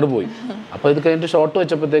എന്നുകൊണ്ട് അങ്ങോട്ട് പോയി. അപ്പോൾ ഇത് കഴിഞ്ഞിട്ട് ഷോട്ട്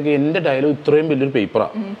വെച്ചപ്പോഴത്തേക്ക് എൻ്റെ ഡയലോഗ് ഇത്രയും വലിയൊരു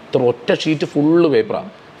പേപ്പറാണ്, ഇത്ര ഒറ്റ ഷീറ്റ് ഫുള്ള്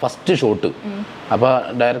പേപ്പറാണ് ഫസ്റ്റ് ഷോട്ട്. അപ്പോൾ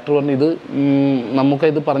ഡയറക്ടർ പറഞ്ഞു ഇത് നമുക്ക്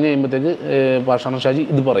ഇത് പറഞ്ഞു കഴിയുമ്പോഴത്തേക്ക് പാഷാണം ഷാജി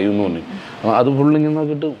ഇത് പറയുമെന്ന് പറഞ്ഞു. അത് ഫുള്ളിങ്ങനെ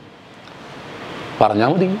നോക്കിയിട്ട് പറഞ്ഞാൽ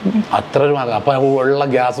മതി, അത്ര ഒരു അപ്പോൾ ഉള്ള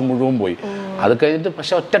ഗ്യാസ് മുഴുവൻ പോയി. അത് കഴിഞ്ഞിട്ട്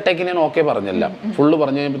പക്ഷെ ഒറ്റ ടേക്കിന് ഞാൻ ഓക്കെ പറഞ്ഞില്ല. ഫുള്ള്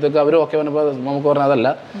പറഞ്ഞു കഴിയുമ്പോഴത്തേക്ക് അവർ ഓക്കെ പറഞ്ഞപ്പോൾ നമുക്ക് പറഞ്ഞാൽ അതല്ല,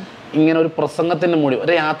 ഇങ്ങനെ ഒരു പ്രസംഗത്തിൻ്റെ മൂടി,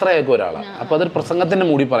 ഒരു യാത്രയായിരിക്കും ഒരാളാണ്. അപ്പോൾ അതൊരു പ്രസംഗത്തിൻ്റെ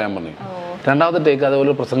മൂടി പറയാൻ പറഞ്ഞു. രണ്ടാമത്തെ ടേക്ക്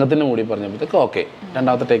അതുപോലെ പ്രസംഗത്തിൻ്റെ മൂടി പറഞ്ഞപ്പോഴത്തേക്ക് ഓക്കെ,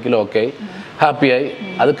 രണ്ടാമത്തെ ടേക്കിൽ ഓക്കെ ആയി, ഹാപ്പിയായി.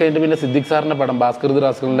 അത് കഴിഞ്ഞിട്ട് പിന്നെ സിദ്ദിഖ് സാറിൻ്റെ പടം ഭാസ്കർ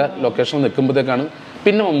റാസ്കറിൻ്റെ ലൊക്കേഷനിൽ നിൽക്കുമ്പോഴത്തേക്കാണ്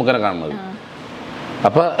പിന്നെ മമ്മൂക്കനെ കാണുന്നത്.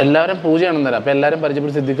 അപ്പോൾ എല്ലാവരും പൂജയാണെന്നേരം. അപ്പോൾ എല്ലാവരും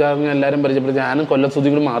പരിചയപ്പെട്ട് സിദ്ദിഖ് സാറിനെ എല്ലാവരും പരിചയപ്പെടുത്തി. ഞാനും കൊല്ലം സുധി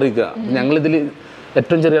കൂടി മാറി നിൽക്കുക. ഞങ്ങളിതിൽ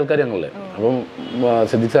ഏറ്റവും ചെറിയ ആൾക്കാർ ഞങ്ങളല്ലേ. അപ്പം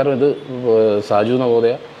സിദ്ദിഖ് സാറും ഇത് സാജു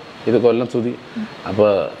നവോദയ, ഇത് കൊല്ലം സുധി.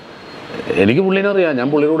 അപ്പോൾ എനിക്ക് പുള്ളിനെ അറിയാം, ഞാൻ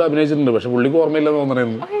പുള്ളിയുടെ കൂടെ അഭിനയിച്ചിട്ടുണ്ട്. പക്ഷെ പുള്ളിക്ക് ഓർമ്മയില്ലെന്ന്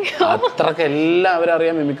തോന്നുന്നു. അത്രയ്ക്ക് എല്ലാവരും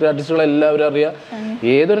അറിയാം, മിമിക്രി ആർട്ടിസ്റ്റുകൾ എല്ലാവരും അറിയാം.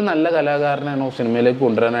 ഏതൊരു നല്ല കലാകാരനാണോ സിനിമയിലേക്ക്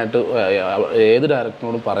കൊണ്ടുവരാനായിട്ട് ഏത്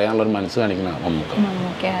ഡയറക്ടറിനോടും പറയാനുള്ള ഒരു മനസ്സ് കാണിക്കുന്ന മമ്മൂക്ക.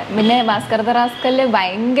 പിന്നെ ഭാസ്കർ റാസ്കലില്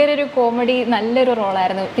ഭയങ്കര ഒരു കോമഡി നല്ലൊരു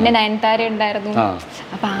റോളായിരുന്നു. പിന്നെ നയൻതാര ഉണ്ടായിരുന്നു.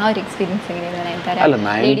 അപ്പൊ ആ ഒരു എക്സ്പീരിയൻസ് എങ്ങനെയായിരുന്നു? അല്ല,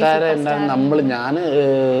 നയൻതാര ഉണ്ടായിരുന്നു. ഞാൻ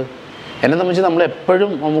എന്നെ സംബന്ധിച്ച് നമ്മളെപ്പോഴും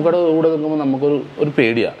മമ്മൂക്കയുടെ കൂടെ നിൽക്കുമ്പോൾ നമുക്കൊരു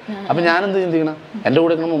പേടിയാണ്. അപ്പം ഞാനെന്ത് ചിന്തിക്കണം, എൻ്റെ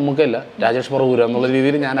കൂടെ നിൽക്കണം മമ്മൂക്കയല്ല രാജേഷ് പറവൂര എന്നുള്ള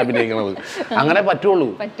രീതിയിൽ ഞാൻ അഭിനയിക്കണത്. അങ്ങനെ പറ്റുള്ളൂ.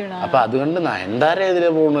 അപ്പം അതുകൊണ്ട് നയൻതാര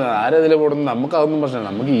ഏതിലെ പോകുന്നത് ആരെതിലെ പോകുന്നത് നമുക്ക് അതൊന്നും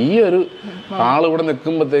പ്രശ്നമില്ല. നമുക്ക് ഈ ഒരു ആളിവിടെ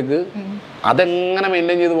നിൽക്കുമ്പോഴത്തേക്ക് അതെങ്ങനെ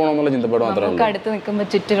മെയിൻറ്റെയിൻ ചെയ്ത് പോകണമെന്നുള്ള ചിന്തപ്പാട് മാത്രമേ ഉള്ളൂ.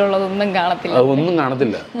 ഒന്നും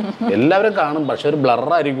കാണത്തില്ല, എല്ലാവരും കാണും, പക്ഷെ ഒരു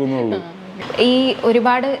ബ്ലറായിരിക്കും എന്നുള്ളൂ. ഈ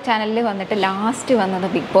ഒരുപാട് ചാനലിൽ വന്നിട്ട് ലാസ്റ്റ് വന്നത്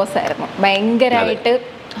ബിഗ് ബോസ് ആയിരുന്നു. ഭയങ്കരമായിട്ട്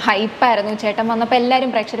ഹൈപ്പായിരുന്നു ചേട്ടൻ വന്നപ്പോൾ, എല്ലാവരും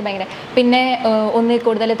പ്രേക്ഷകർ ഭയങ്കര. പിന്നെ ഒന്നിൽ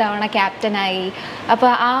കൂടുതൽ തവണ ക്യാപ്റ്റനായി. അപ്പോൾ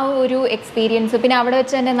ആ ഒരു എക്സ്പീരിയൻസ്, പിന്നെ അവിടെ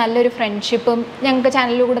വെച്ച് തന്നെ നല്ലൊരു ഫ്രണ്ട്ഷിപ്പും ഞങ്ങൾക്ക്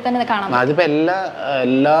ചാനലിലൂടെ തന്നെ കാണാം. അതിപ്പോൾ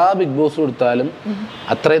എല്ലാ ബിഗ് ബോസും എടുത്താലും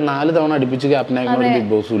അത്രയും 4 തവണ അടുപ്പിച്ച് ക്യാപ്റ്റനായി ബിഗ്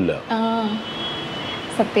ബോസും ഇല്ല.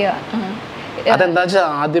 സത്യമാണ്. അതെന്താ വെച്ചാൽ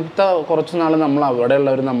ആദ്യത്തെ കുറച്ച് നാൾ നമ്മൾ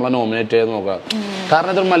അവിടെയുള്ളവർ നമ്മളെ നോമിനേറ്റ് ചെയ്ത് നോക്കുക.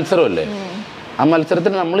 കാരണം ഇതൊരു മത്സരമല്ലേ, ആ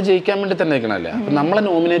മത്സരത്തിന് നമ്മൾ ജയിക്കാൻ വേണ്ടി തന്നെ നിൽക്കണമല്ലേ. അപ്പം നമ്മളെ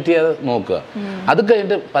നോമിനേറ്റ് ചെയ്യാതെ നോക്കുക. അത്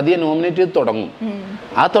കഴിഞ്ഞിട്ട് പതിയെ നോമിനേറ്റ് ചെയ്ത് തുടങ്ങും.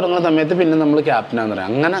 ആ തുടങ്ങുന്ന സമയത്ത് പിന്നെ നമ്മൾ ക്യാപ്റ്റനാന്ന് പറയാം.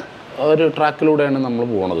 അങ്ങനെ ഒരു ട്രാക്കിലൂടെയാണ് നമ്മൾ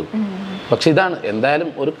പോണത്. പക്ഷെ ഇതാണ് എന്തായാലും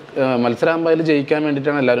ഒരു മത്സരാകുമ്പോൾ അതിൽ ജയിക്കാൻ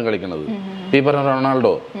വേണ്ടിയിട്ടാണ് എല്ലാവരും കളിക്കുന്നത്. ഈ പറഞ്ഞ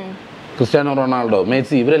റൊണാൾഡോ ക്രിസ്ത്യാനോ റൊണാൾഡോ,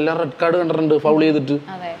 മെസ്സി, ഇവരെല്ലാം റെഡ് കാർഡ് കണ്ടിട്ടുണ്ട് ഫൗൾ ചെയ്തിട്ട്.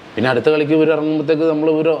 പിന്നെ അടുത്ത കളിക്ക് ഇവർ ഇറങ്ങുമ്പോഴത്തേക്ക് നമ്മൾ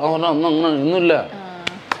ഒന്നുമില്ല.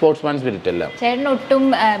 സ്പോർട്സ്മാൻ സ്പിരിറ്റ് അല്ല. ചേട്ടൻ ഒട്ടും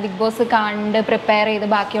ബിഗ് ബോസ് കണ്ട് പ്രിപ്പയർ ചെയ്ത്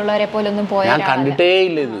ബാക്കിയുള്ളവരെ പോലെ ഒന്നും പോയാൽ ഞാൻ കണ്ടിട്ടേ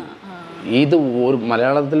ഇല്ല ഇത് ഒരു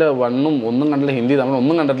മലയാളത്തിലെ 1ഉം 1ഉം കണ്ടില്ല, ഹിന്ദി നമ്മൾ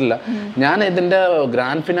ഒന്നും കണ്ടിട്ടില്ല. ഞാൻ ഇതിന്റെ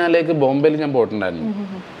ഗ്രാൻഡ് ഫിനാലേക്ക് ബോംബെയിൽ ഞാൻ പോയിട്ടുണ്ടായിരുന്നു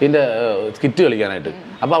ഇതിന്റെ സ്കിറ്റ് കളിക്കാനായിട്ട്.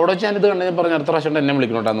 അപ്പൊ അവിടെ വെച്ച് ഞാനിത് കണ്ട് ഞാൻ പറഞ്ഞു അടുത്ത പ്രാവശ്യം എന്നെ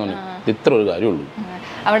വിളിക്കണോട്ടാന്ന് പറഞ്ഞു. ഇത്ര ഒരു കാര്യമുള്ളൂ.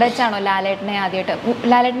 അവിടെ വെച്ചാണോ ലാലേട്ടനെ ആദ്യമായിട്ട്?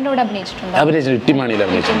 ലാലേട്ടൻ്റെ കൂടെ അഭിനയിച്ചിട്ടുണ്ട്, ഇട്ടിമാണിയിൽ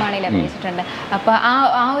അഭിനയിച്ചിട്ടുണ്ട്. അപ്പൊ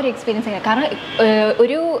ആ ഒരു എക്സ്പീരിയൻസ്, കാരണം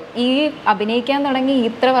ഒരു ഈ അഭിനയിക്കാൻ തുടങ്ങി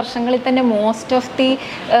ഇത്ര വർഷങ്ങളിൽ തന്നെ മോസ്റ്റ് ഓഫ് ദി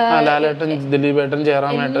ലാലേട്ടൻ, ദിലീപേട്ടൻ,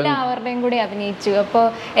 ജയറാമേട്ടൻ എല്ലാവരുടെയും കൂടെ അഭിനയിച്ചു. അപ്പോൾ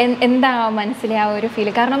എന്താ മനസ്സിലെ ആ ഒരു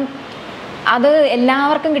ഫീൽ? കാരണം അത്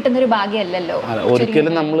എല്ലാവർക്കും കിട്ടുന്ന ഒരു ഭാഗ്യമല്ലല്ലോ.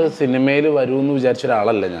 ഒരിക്കലും നമ്മൾ സിനിമയിൽ വരുമെന്ന് വിചാരിച്ച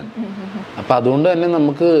ഒരാളല്ല ഞാൻ. അപ്പൊ അതുകൊണ്ട് തന്നെ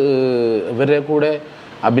നമുക്ക് ഇവരെ കൂടെ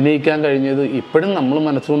അഭിനയിക്കാൻ കഴിഞ്ഞത് ഇപ്പോഴും നമ്മൾ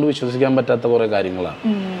മനസ്സുകൊണ്ട് വിശ്വസിക്കാൻ പറ്റാത്ത കുറേ കാര്യങ്ങളാണ്.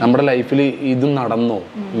 നമ്മുടെ ലൈഫിൽ ഇത് നടന്നോ,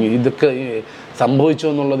 ഇതൊക്കെ സംഭവിച്ചോ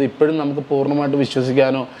എന്നുള്ളത് ഇപ്പോഴും നമുക്ക് പൂർണ്ണമായിട്ട്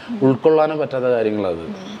വിശ്വസിക്കാനോ ഉൾക്കൊള്ളാനോ പറ്റാത്ത കാര്യങ്ങളത്.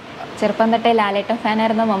 ചെറുപ്പം തൊട്ടേ ലാലേട്ടൻ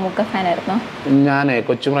ഫാനായിരുന്നോ മമ്മൂക്ക ഫാനായിരുന്നോ? ഞാനേ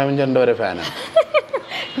കൊച്ചു പ്രേമചന്ദ്രൻ വരെ ഫാനാണ്.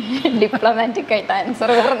 ഡിപ്ലോമാറ്റിക് ആയിട്ട് ആൻസർ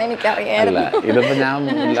പറഞ്ഞ് എനിക്കറിയാമല്ല. ഇതിപ്പോ ഞാൻ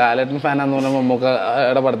ലാലേട്ടൻ ഫാനാന്ന് പറഞ്ഞാൽ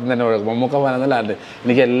മമ്മൂക്കയുടെ പടത്തിൽ തന്നെ മമ്മൂക്ക ഫാനാന്ന് ലാലേട്ടൻ.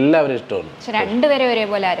 എനിക്ക് എല്ലാവരും ഇഷ്ടമാണ്. രണ്ടുപേരെ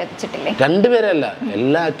ഒരേപോലെ ആരാധിച്ചിട്ടില്ലേ? രണ്ടുപേരല്ല,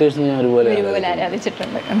 എല്ലാ ആക്ടേഴ്സും ഞാൻ ഒരുപോലെ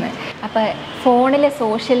ആരാധിച്ചിട്ടുണ്ട്. അപ്പൊ ഫോണിലെ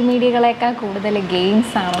സോഷ്യൽ മീഡിയകളെക്കാൾ കൂടുതൽ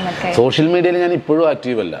ഗെയിംസ് ആണെന്നൊക്കെ? സോഷ്യൽ മീഡിയയിൽ ഞാൻ ഇപ്പോഴും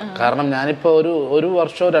ആക്റ്റീവ് അല്ല. കാരണം ഞാനിപ്പോ ഒരു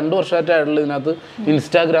വർഷമോ 2 വർഷമായിട്ടുള്ള ഇതിനകത്ത്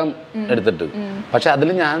ഇൻസ്റ്റാഗ്രാം എടുത്തിട്ട്. പക്ഷെ അതിൽ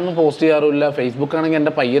ഞാനൊന്നും പോസ്റ്റ് ചെയ്യാറില്ല. ഫേസ്ബുക്ക് ആണെങ്കിൽ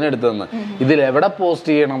എൻ്റെ പയ്യനെ എടുത്തതെന്ന്. ഇതിൽ എവിടെ പോസ്റ്റ്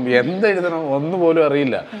ചെയ്യണം, എന്തെഴുതണം ഒന്നും പോലും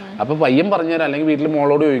അറിയില്ല. അപ്പൊ പയ്യൻ പറഞ്ഞുതരാം, അല്ലെങ്കിൽ വീട്ടിൽ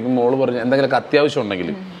മോളോട് ചോദിക്കും, മോള് പറഞ്ഞു എന്തെങ്കിലുമൊക്കെ അത്യാവശ്യം ഉണ്ടെങ്കിൽ.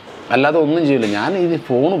 അല്ലാതെ ഒന്നും ചെയ്യില്ല. ഞാൻ ഈ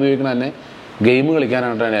ഫോൺ ഉപയോഗിക്കണ തന്നെ ഗെയിം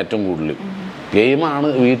കളിക്കാനായിട്ടാണ് ഏറ്റവും കൂടുതൽ. ഗെയിമാണ്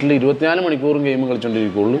വീട്ടിൽ 24 മണിക്കൂറും ഗെയിം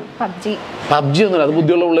കളിച്ചോണ്ടിരിക്കുള്ളൂ. പബ്ജി ഒന്നുമില്ല, അത്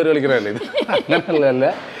ബുദ്ധിയുള്ള പിള്ളേർ കളിക്കണല്ലേ. ഇത് അങ്ങനെയുള്ളതല്ല.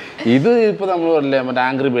 ഇത് ഇപ്പൊ നമ്മൾ പറയില്ലേ മറ്റേ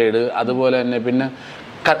ആംഗ്രി ബേർഡ്, അതുപോലെ തന്നെ പിന്നെ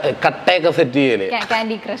കട്ടയൊക്കെ സെറ്റ് ചെയ്യലേ,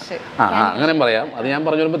 അങ്ങനെ പറയാം. അത് ഞാൻ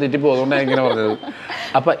പറഞ്ഞു വരുമ്പോൾ തെറ്റിപ്പോ, അതുകൊണ്ടാണ് ഇങ്ങനെ പറഞ്ഞത്.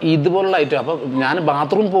 അപ്പൊ ഇതുപോലുള്ള ഐറ്റം. അപ്പൊ ഞാൻ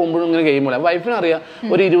ബാത്റൂം പോകുമ്പോഴും ഇങ്ങനെ ഗെയിം കളിക്കാം. വൈഫിന് അറിയാം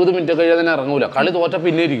ഒരു 20 മിനിറ്റ് കഴിയാൻ തന്നെ ഇറങ്ങൂല. കളി തോറ്റ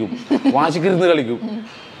പിന്നെ ഇരിക്കും, വാശിക്കിരുന്ന് കളിക്കും.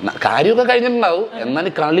 കാര്യമൊക്കെ കഴിഞ്ഞിട്ടുണ്ടാവും,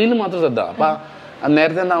 എന്നാലും കളിയിൽ മാത്രം ശ്രദ്ധ. അപ്പൊ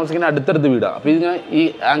നേരത്തെ താമസിക്കുന്ന അടുത്തടുത്ത് വീടാണ്. അപ്പൊ ഇത് ഈ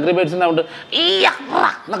ആംഗ്രി ബേർഡ്സിന്റെ ഉണ്ട്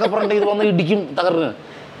എന്നൊക്കെ പറഞ്ഞിട്ട് ഇത് വന്ന് ഇടിക്കും, തകർന്ന്.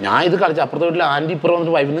 ഞാൻ ഇത് കളിച്ചു. അപ്പുറത്തെ വീട്ടിൽ ആൻറ്റി ഇപ്പുറം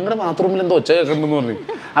വന്നിട്ട് വൈഫ് നിങ്ങളുടെ ബാത്റൂമിൽ എന്തോ ഒച്ച കേൾക്കണമെന്ന് പറഞ്ഞു.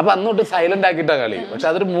 അപ്പൊ അന്നോട്ട് സൈലന്റ് ആക്കിയിട്ടാ കളി. പക്ഷെ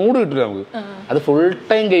അതൊരു മൂഡ് കിട്ടില്ല നമുക്ക്. അത് ഫുൾ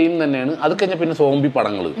ടൈം ഗെയിം തന്നെയാണ്. അത് കഴിഞ്ഞാൽ പിന്നെ സോംബി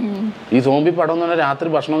പടങ്ങൾ. ഈ സോംബി പടം എന്ന് പറഞ്ഞാൽ രാത്രി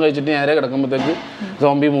ഭക്ഷണം കഴിച്ചിട്ട് നേരെ കിടക്കുമ്പോഴത്തേക്ക്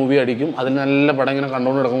സോംബി മൂവി അടിക്കും. അതിൽ നല്ല പടം ഇങ്ങനെ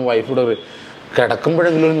കണ്ടുകൊണ്ട് കിടക്കുമ്പോൾ വൈഫോട്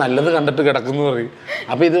കിടക്കുമ്പോഴെങ്കിലും ഒരു നല്ലത് കണ്ടിട്ട് കിടക്കുന്നു പറയും.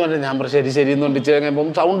 അപ്പൊ ഇത് പറഞ്ഞാൽ ഞാൻ ശരി ശരി എന്ന് കൊണ്ടിച്ച് കഴിയുമ്പോൾ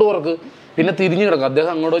സൗണ്ട് കുറക്ക്, പിന്നെ തിരിഞ്ഞു കിടക്കും.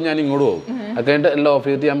 അദ്ദേഹം അങ്ങോട്ടോ ഞാൻ ഇങ്ങോട്ട് പോകും. അത് കഴിഞ്ഞിട്ട് എല്ലാം ഓഫ്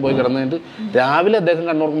ചെയ്തിട്ട് ഞാൻ പോയി കിടന്നിട്ട് രാവിലെ അദ്ദേഹം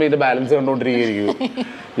കണ്ടുകൊടുക്കുമ്പോൾ ഇതിന്റെ ബാലൻസ് കണ്ടുകൊണ്ടിരിക്കുകയായിരിക്കും.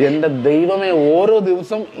 എന്റെ ദൈവമേ, ഓരോ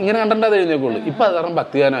ദിവസം ഇങ്ങനെ കണ്ടിട്ട് എഴുന്നേക്കുള്ളൂ. ഇപ്പൊ അത് കാരണം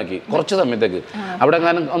ഭക്തിഗാനമാക്കി കുറച്ച് സമയത്തേക്ക്. അവിടെ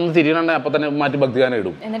എങ്ങാനും ഒന്ന് തിരിയണുണ്ടെ അപ്പൊ തന്നെ മാറ്റി ഭക്തിഗാനം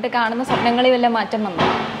ഇടും. എന്നിട്ട് കാണുന്ന സ്വപ്നങ്ങളിൽ വല്ല മാറ്റം വന്നു?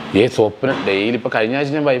 സ്വപ്നം ഡെയിലി. ഇപ്പൊ കഴിഞ്ഞ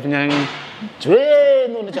ആഴ്ച ഞാൻ വൈഫ് ഞാൻ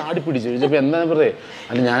ചുവേന്ന് ചാടി പിടിച്ചു ചോദിച്ചപ്പോ എന്താ പറയേ,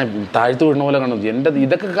 അല്ല ഞാൻ താഴ്ത്തു വിടുന്ന പോലെ കാണും. എന്റെ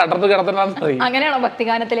ഇതൊക്കെ കടന്ന് കിടത്തണമെന്ന് പറയും. അങ്ങനെയാണോ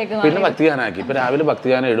ഭക്തിഗാനത്തിലേക്ക്? പിന്നെ ഭക്തിഗാനാക്കി. ഇപ്പൊ രാവിലെ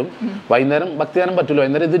ഭക്തിഗാനം ഇടും, വൈകുന്നേരം ഭക്തിഗാനം പറ്റില്ല.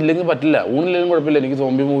 വൈകുന്നേരം ഇതില്ലെങ്കിൽ പറ്റില്ല, ഊണില്ലെങ്കിലും കുഴപ്പമില്ല, എനിക്ക്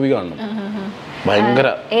സോംബി മൂവി കാണണം. ഭയങ്കര.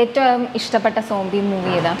 ഏറ്റവും ഇഷ്ടപ്പെട്ട സോംബി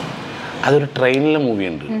മൂവി ഏതാ? അതൊരു ട്രെയിനിലെ മൂവി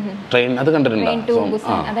ഉണ്ട്, ട്രെയിൻ. അത് കണ്ടിട്ടുണ്ടോ?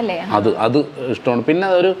 അത് ഇഷ്ടമാണ്. പിന്നെ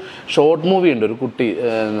അതൊരു ഷോർട്ട് മൂവി ഉണ്ട്, ഒരു കുട്ടി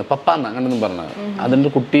പപ്പാന്ന് അങ്ങനെയൊന്നും പറഞ്ഞത്.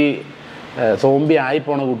 അതിൻ്റെ കുട്ടി സോംബി ആയി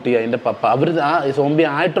പോണ കുട്ടി, അതിന്റെ പപ്പ, അവർ ആ സോംബി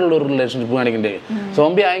ആയിട്ടുള്ള ഒരു റിലേഷൻഷിപ്പ് കാണിക്കണ്ടേ.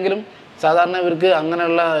 സോംബി ആയെങ്കിലും സാധാരണ ഇവർക്ക്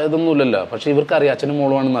അങ്ങനെയുള്ള ഇതൊന്നും ഇല്ലല്ലോ. പക്ഷെ ഇവർക്ക് അറിയാം അച്ഛനും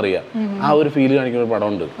മോളുമാണെന്ന് അറിയാം. ആ ഒരു ഫീല് കാണിക്കുന്ന ഒരു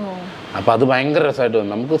പടമുണ്ട്. അപ്പൊ അത് ഭയങ്കര രസമായിട്ട്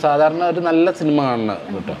തോന്നും. നമുക്ക് സാധാരണ ഒരു നല്ല സിനിമ കാണണം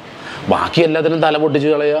കേട്ടോ. ബാക്കി എല്ലാത്തിനും തല പൊട്ടിച്ച്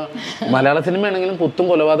കളയുക. മലയാള സിനിമയാണെങ്കിലും കുത്തും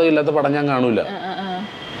കൊലപാതകം ഇല്ലാത്ത പടം ഞാൻ കാണൂല.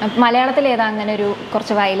 മലയാളത്തിൽ ഏതാ അങ്ങനെ ഒരു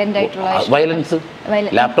കുറച്ച് വയലന്റ് ആയിട്ടുള്ള? വയലൻസ്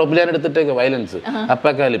ലാപ്ടോപ്പിൽ ഞാൻ എടുത്തിട്ടേക്ക് വയലൻസ്,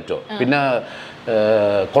 അപ്പക്കാലിപ്റ്റോ, പിന്നെ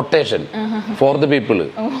കൊട്ടേഷൻ, ഫോർ ദ പീപ്പിൾ,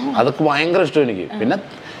 അതൊക്കെ ഭയങ്കര ഇഷ്ടം എനിക്ക്. പിന്നെ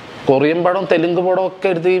കൊറിയൻ പടം, തെലുങ്ക് പടം ഒക്കെ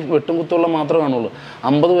എടുത്ത് ഈ വെട്ടും കുത്തുള്ള മാത്രമേ കാണുള്ളൂ.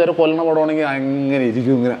 50 പേരെ കൊല്ലണ പടമാണെങ്കിൽ അങ്ങനെ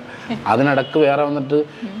ഇരിക്കും ഇങ്ങനെ. അതിനിടക്ക് വേറെ വന്നിട്ട്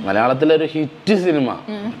മലയാളത്തിലെ ഒരു ഹിറ്റ് സിനിമ,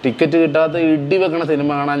 ടിക്കറ്റ് കിട്ടാത്ത ഇടി വെക്കണ സിനിമ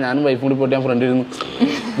കാണാൻ ഞാനും വൈഫും കൂടി പോയിട്ട് ഞാൻ ഫ്രണ്ടിൽ ഇരുന്ന്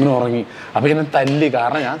ഇങ്ങനെ ഉറങ്ങി. അപ്പൊ ഇങ്ങനെ തല്ലി,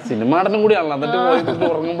 കാരണം ഞാൻ സിനിമ നടനും കൂടിയാണല്ലോ. എന്നിട്ട്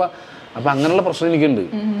പോയിട്ട് ഉറങ്ങുമ്പോ അപ്പൊ അങ്ങനെയുള്ള പ്രശ്നം എനിക്കുണ്ട്.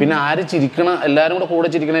 പിന്നെ ആര് ചിരിക്കണ, എല്ലാരും കൂടെ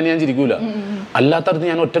ചിരിക്കണേന് ഞാൻ ചിരിക്കൂല. അല്ലാത്തടത്ത്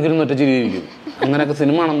ഞാൻ ഒറ്റക്കിരുന്ന് ഒറ്റ ചിരിയിരിക്കും. അങ്ങനെയൊക്കെ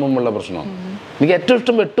സിനിമ കാണുമ്പോഴുള്ള പ്രശ്നം. എനിക്ക് ഏറ്റവും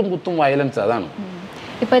ഇഷ്ടം വെട്ടും കുത്തും വയലൻസ്, അതാണ്.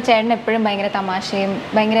 ഇപ്പൊ ചേട്ടൻ എപ്പോഴും ഭയങ്കര തമാശയും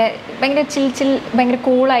ഭയങ്കര ചിൽ ഭയങ്കര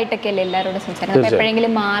കൂളായിട്ടൊക്കെ അല്ലേ എല്ലാവരോടും സംസാരിക്കുന്നത്.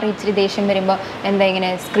 എപ്പോഴെങ്കിലും മാറി ഇച്ചിരി ദേഷ്യം വരുമ്പോ എന്താ ഇങ്ങനെ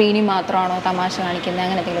സ്ക്രീനിൽ മാത്രമാണോ തമാശ കാണിക്കുന്നത്,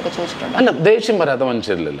 അങ്ങനെ എന്തെങ്കിലുമൊക്കെ ചോദിച്ചിട്ടുണ്ടോ? അല്ല, ദേഷ്യം വരാത്ത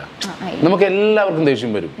മനുഷ്യരില്ലല്ലോ. നമുക്ക് എല്ലാവർക്കും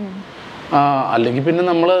ദേഷ്യം വരും. അല്ലെങ്കിൽ പിന്നെ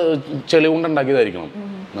നമ്മൾ ചെളി കൊണ്ടുണ്ടാക്കിയതായിരിക്കണം.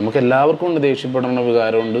 നമുക്ക് എല്ലാവർക്കും ഉണ്ട് ദേഷ്യപ്പെടുന്ന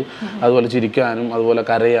വികാരമുണ്ട്, അതുപോലെ ചിരിക്കാനും അതുപോലെ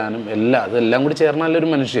കരയാനും അതെല്ലാം കൂടി ചേർന്നല്ലേ ഒരു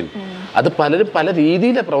മനുഷ്യൻ. അത് പലരും പല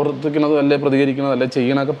രീതിയിലാണ് പ്രവർത്തിക്കുന്നതും അല്ലെ പ്രതികരിക്കുന്നതും അല്ലെ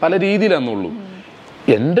ചെയ്യണമൊക്കെ പല രീതിയിലാണെന്നുള്ളൂ.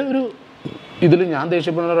 എൻ്റെ ഒരു ഇതിൽ ഞാൻ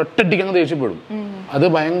ദേഷ്യപ്പെടുന്ന ഒറ്റയടിക്കങ്ങ് ദേഷ്യപ്പെടും. അത്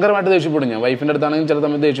ഭയങ്കരമായിട്ട് ദേഷ്യപ്പെടും. ഞാൻ വൈഫിൻ്റെ അടുത്താണെങ്കിൽ ചില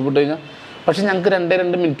സമയത്ത് ദേഷ്യപ്പെട്ട് കഴിഞ്ഞാൽ പക്ഷെ ഞങ്ങൾക്ക്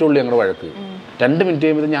 2 മിനിറ്റ് ഉള്ളൂ ഞങ്ങളുടെ വഴക്ക്. 2 മിനിറ്റ്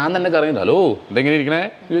കഴിയുമ്പോൾ ഞാൻ തന്നെ കറങ്ങി ഹലോ എന്തെങ്കിലും ഇരിക്കണേ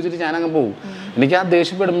ചോദിച്ചിട്ട് ഞാനങ്ങ് പോകും. എനിക്ക് ആ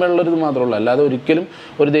ദേഷ്യപ്പെടുമ്പോഴുള്ളൊരിത് മാത്രമേ ഉള്ളൂ. അല്ലാതെ ഒരിക്കലും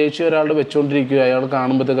ഒരു ദേഷ്യം ഒരാളുടെ വെച്ചുകൊണ്ടിരിക്കുകയോ അയാൾ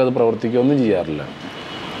കാണുമ്പോഴത്തേക്ക് അത് പ്രവർത്തിക്കുകയോ ഒന്നും ചെയ്യാറില്ല.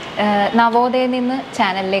 നവോദയയിൽ നിന്ന്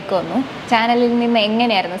ചാനലിലേക്ക് വന്നു. ചാനലിൽ നിന്ന്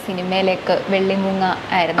എങ്ങനെയായിരുന്നു സിനിമയിലേക്ക്? വെള്ളിമുങ്ങ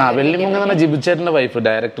ആയിരുന്നു. വെള്ളിമുങ്ങ എന്ന് പറഞ്ഞാൽ ജിബുച്ചേട്ടൻ്റെ വൈഫ്,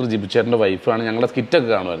 ഡയറക്ടർ ജിബുച്ചേട്ടൻ്റെ വൈഫാണ്. ഞങ്ങളുടെ സ്കിറ്റൊക്കെ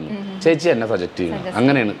കാണുമായിരുന്നു. ചേച്ചി എന്നെ സജസ്റ്റ് ചെയ്യും.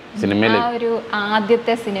 അങ്ങനെയാണ് സിനിമയിലേക്ക്. ഒരു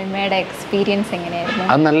ആദ്യത്തെ സിനിമയുടെ എക്സ്പീരിയൻസ് എങ്ങനെയായിരുന്നു?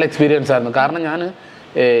 അത് നല്ല എക്സ്പീരിയൻസ് ആയിരുന്നു. കാരണം ഞാൻ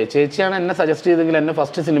ചേച്ചിയാണ് എന്നെ സജസ്റ്റ് ചെയ്തെങ്കിൽ എന്നെ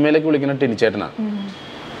ഫസ്റ്റ് സിനിമയിലേക്ക് വിളിക്കുന്ന ടെനിച്ചേട്ടനാണ്.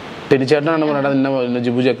 ടെനിച്ചേട്ടനാണ് പറയുന്നത് എന്നെ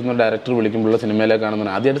ജിബു ചേക്കുന്ന ഡയറക്ടർ വിളിക്കുമ്പോഴുള്ള സിനിമയിലേക്കാണെന്ന്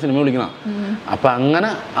പറഞ്ഞാൽ ആദ്യമായിട്ട് സിനിമ വിളിക്കണം. അപ്പം അങ്ങനെ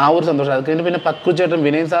ആ ഒരു സന്തോഷം. അത് കഴിഞ്ഞ് പിന്നെ പക്രുചേട്ടൻ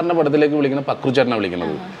വിനയൻ സാറിൻ്റെ പടത്തിലേക്ക് വിളിക്കുന്ന പക്രുചേട്ടനാണ്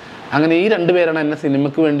വിളിക്കുന്നത്. അങ്ങനെ ഈ 2 പേരാണ് എന്നെ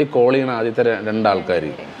സിനിമയ്ക്ക് വേണ്ടി കോൾ ചെയ്യണ ആദ്യത്തെ 2 ആൾക്കാർ.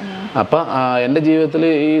 അപ്പം എൻ്റെ ജീവിതത്തിൽ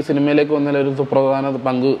ഈ സിനിമയിലേക്ക് വന്നതിൽ ഒരു സുപ്രധാന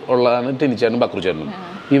പങ്ക് ഉള്ളതാണ് ടെനിച്ചേട്ടനും പക്രുചേട്ടനും.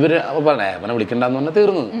 ഇവർ പറഞ്ഞേ അവനെ വിളിക്കണ്ടെന്ന് പറഞ്ഞാൽ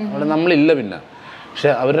തീർന്നു, അവിടെ നമ്മളില്ല. പിന്നെ പക്ഷെ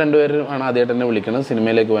അവർ 2 പേരും ആണ് ആദ്യമായിട്ട് എന്നെ വിളിക്കുന്നത്,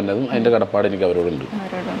 സിനിമയിലേക്ക് വന്നതും. അതിൻ്റെ കടപ്പാട് എനിക്ക് അവരോടുണ്ട്.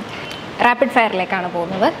 റാപ്പിഡ് ഫയറിലേക്കാണ്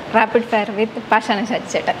പോകുന്നത്. റാപ്പിഡ് ഫയർ വിത്ത് പാഷാനം ഷാജി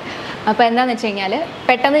ചേട്ടൻ. അപ്പോൾ എന്താണെന്ന് വെച്ച് കഴിഞ്ഞാൽ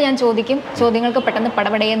പെട്ടെന്ന് ഞാൻ ചോദിക്കും, ചോദ്യങ്ങൾക്ക് പെട്ടെന്ന്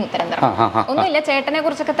പടപടയെന്ന് ഉത്തരം തരണം. ഒന്നുമില്ല, ചേട്ടനെ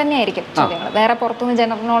കുറിച്ചൊക്കെ തന്നെ ആയിരിക്കും ചോദ്യങ്ങൾ. വേറെ പുറത്തുനിന്ന്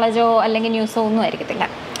ജനറൽ നോളജോ അല്ലെങ്കിൽ ന്യൂസോ ഒന്നും ആയിരിക്കത്തില്ല.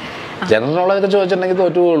 ജനറൽ നോളജൊക്കെ ചോദിച്ചിട്ടുണ്ടെങ്കിൽ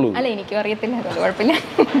തോറ്റുപോകുള്ളൂ. അല്ല, എനിക്കും അറിയത്തില്ല, അതുകൊണ്ട് കുഴപ്പമില്ല.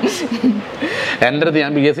 എൻ്റെ അടുത്ത്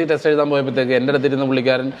ഞാൻ PSC ടെസ്റ്റ് എഴുതാൻ പോയപ്പോഴത്തേക്ക് എൻ്റെ അടുത്തിരുന്ന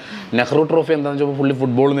പുള്ളിക്കാരൻ നെഹ്റു ട്രോഫി എന്താണെന്ന് ചോദിച്ചപ്പോൾ പുള്ളി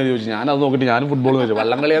ഫുട്ബോൾ എന്ന് ചോദിച്ചു. ഞാനത് നോക്കിയിട്ട് ഞാനും ഫുട്ബോൾ എന്ന് ചോദിച്ചു.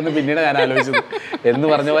 വള്ളംകളിയാന്ന് പിന്നീട് ഞാൻ ആലോചിച്ചത്. എന്ന്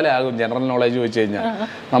പറഞ്ഞ പോലെ ആകും ജനറൽ നോളജ് ചോദിച്ചു കഴിഞ്ഞാൽ.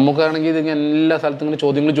 നമുക്കാണെങ്കിൽ ഇത് എല്ലാ സ്ഥലത്തും ഇങ്ങനെ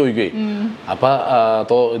ചോദ്യങ്ങൾ ചോദിക്കുകയും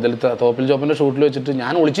അപ്പോൾ ഇതിൽ തോപ്പിൽ ചോപ്പൻ്റെ ഷൂട്ടിൽ വെച്ചിട്ട്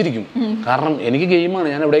ഞാൻ ഒളിച്ചിരിക്കും. കാരണം എനിക്ക് ഗെയിമാണ്.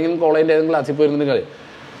 ഞാൻ എവിടെയെങ്കിലും കോളേജിൻ്റെ ഏതെങ്കിലും ക്ലാസ്സിൽ പോയിരുന്നെങ്കിൽ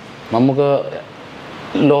നമുക്ക്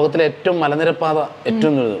ലോകത്തിലെ ഏറ്റവും മലനിരപ്പാത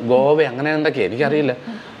ഏറ്റവും ഗോവ അങ്ങനെ എന്തൊക്കെയാണ് എനിക്കറിയില്ല.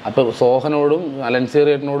 അപ്പോൾ സോഹനോടും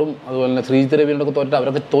അലൻസേറിയേട്ടനോടും അതുപോലെ തന്നെ ശ്രീജിത്ത് രവിയോടൊക്കെ തോറ്റിട്ട്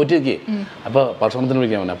അവരൊക്കെ തോറ്റിരിക്കുകയെ. അപ്പോൾ ഭക്ഷണത്തിന്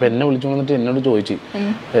വിളിക്കാൻ പറ്റും. അപ്പോൾ എന്നെ വിളിച്ചു വന്നിട്ട് എന്നോട് ചോദിച്ചു,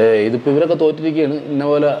 ഇതിപ്പോൾ ഇവരൊക്കെ തോറ്റിരിക്കുകയാണ്, ഇന്ന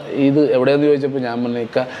പോലെ ഇത് എവിടെയെന്ന് ചോദിച്ചപ്പോൾ ഞാൻ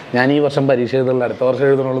പറഞ്ഞേക്കാം ഞാൻ ഈ വർഷം പരീക്ഷ എഴുതുള്ളൂ, അടുത്ത വർഷം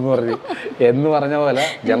എഴുതണുള്ളൂ എന്ന് പറഞ്ഞു. എന്ന് പറഞ്ഞ പോലെ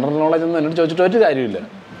ജനറൽ നോളജ് ഒന്നും എന്നോട് ചോദിച്ചിട്ട് ഒരു കാര്യമില്ല.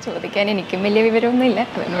 ചോദിക്കാൻ എനിക്കും വലിയ വിവരമൊന്നുമില്ല,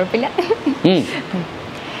 അതൊന്നും കുഴപ്പമില്ല.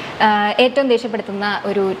 ഏറ്റവും ദേഷ്യപ്പെടുത്തുന്ന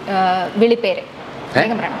ഒരു വിളിപ്പേര്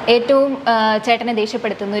ഏറ്റവും ചേട്ടനെ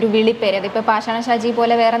ദേഷ്യപ്പെടുത്തുന്ന ഒരു വിളിപ്പേര്? അതിപ്പോ പാഷാണം ഷാജി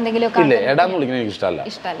പോലെ വേറെ എന്തെങ്കിലും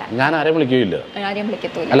ഇഷ്ടമല്ല. ഞാൻ ആരെയും വിളിക്കുകയില്ല, ആരെയും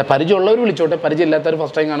വിളിക്കത്തില്ല. അല്ല, പരിചയമുള്ളവർ വിളിച്ചോട്ടെ, പരിചയമില്ലാത്തവർ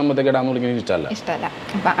ഫസ്റ്റ് ടൈം കാണുമ്പോഴത്തേക്ക് ഇടാന്ന് വിളിക്കുന്നത് ഇഷ്ടമല്ല.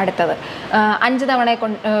 അപ്പൊ അടുത്തത് 5 തവണ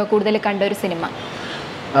കൂടുതൽ കണ്ട ഒരു സിനിമ?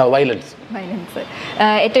 വയലൻസ്.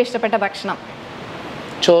 ഏറ്റവും ഇഷ്ടപ്പെട്ട ഭക്ഷണം?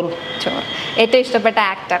 ചോറ്. ഏറ്റവും ഇഷ്ടപ്പെട്ട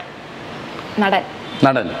ആക്ടർ? നടൻ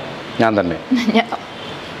ഞാൻ തന്നെ.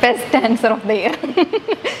 Best answer of the year.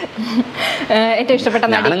 ഏറ്റവും ഇഷ്ടപ്പെട്ട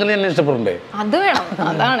ഇഷ്ടപ്പെടണ്ടേ? അത് വേണം,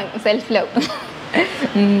 അതാണ് സെൽഫ് ലവ്.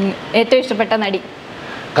 ഏറ്റവും ഇഷ്ടപ്പെട്ട നടി?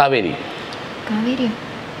 കാവേരി. കാവേരിയോ?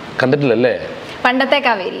 കണ്ടിട്ടില്ലല്ലേ? പണ്ടത്തെ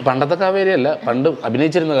കാവേരി. പണ്ടത്തെ കാവേരി അല്ല, പണ്ട്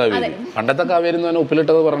അഭിനയിച്ചിരുന്ന കാവേരി. പണ്ടത്തെ കാവേരി എന്ന് പറഞ്ഞാൽ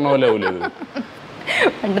ഉപ്പിലിട്ടത് പറഞ്ഞ പോലെ.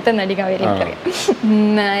 പണ്ടത്തെ നടി കാവേരി.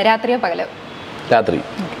 രാത്രിയോ പകലോ? രാത്രി.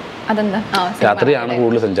 അതെന്താ? രാത്രിയാണ്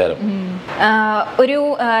കൂടുതൽ സഞ്ചാരം. ഒരു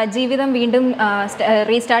ജീവിതം വീണ്ടും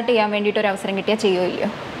റീസ്റ്റാർട്ട് ചെയ്യാൻ വേണ്ടിയിട്ട് ഒരു അവസരം കിട്ടിയാൽ ചെയ്യുമോ ഇല്ലയോ?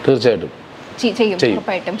 തീർച്ചയായിട്ടും ചെയ്യും,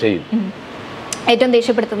 ഉറപ്പായിട്ടും ചെയ്യും. ഏറ്റവും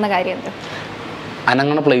ദേഷ്യപ്പെടുത്തുന്ന കാര്യം എന്താ?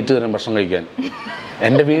 അനങ്ങണ പ്ലേറ്റ് തരും ഭക്ഷണം കഴിക്കാൻ.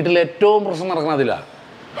 എൻ്റെ വീട്ടിൽ ഏറ്റവും പ്രശ്നം നടക്കണം അതിലാണ്.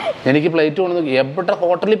 എനിക്ക് പ്ലേറ്റ് കൊണ്ടുവന്ന് എവിടെ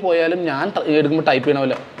ഹോട്ടലിൽ പോയാലും ഞാൻ എടുക്കുമ്പോൾ ടൈപ്പ് ചെയ്യണ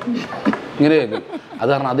പോലെ ഇങ്ങനെ കേൾക്കും. അത്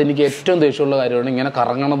കാരണം അതെനിക്ക് ഏറ്റവും ദേഷ്യമുള്ള കാര്യമാണ്. ഇങ്ങനെ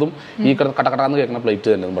കറങ്ങണതും ഈ കടകടാന്ന് കേൾക്കണ പ്ലേറ്റ്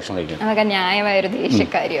തന്നെ ഭക്ഷണം കഴിക്കാൻ. അതൊക്കെ ന്യായമായ ഒരു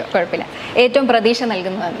ദേഷ്യക്കാരിയോ? കുഴപ്പമില്ല. ഏറ്റവും പ്രതീക്ഷ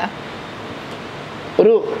നൽകുന്നത് എന്താ?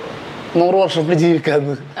 ഒരു 100 വർഷത്തിൽ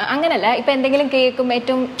ജീവിക്കാന്ന്. അങ്ങനല്ല, ഇപ്പൊ എന്തെങ്കിലും കേൾക്കും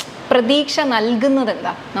ഏറ്റവും പ്രതീക്ഷ നൽകുന്നത്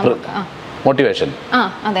എന്താ നമുക്ക്? മോട്ടിവേഷൻ.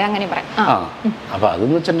 അതെ, അങ്ങനെ പറയാം. അപ്പൊ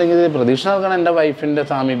അതെന്ന് വെച്ചിട്ടുണ്ടെങ്കിൽ പ്രതീക്ഷ നൽകണം എൻ്റെ വൈഫിന്റെ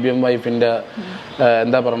സാമീപ്യം, വൈഫിന്റെ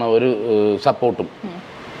എന്താ പറയണ ഒരു സപ്പോർട്ടും.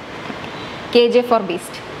 KGF or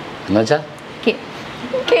Beast? എന്നുവെച്ചാ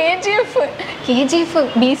KGF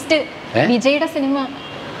ബീസ്റ്റ് വിജയുടെ സിനിമ.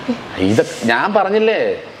 ഇത് ഞാൻ പറഞ്ഞില്ലേ,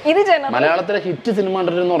 ഇത് മലയാളത്തിലെ ഹിറ്റ് സിനിമ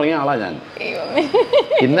കണ്ടിരുന്ന് തുടങ്ങിയ ആളാ ഞാൻ.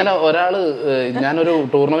 ഇന്നലെ ഒരാള് ഞാനൊരു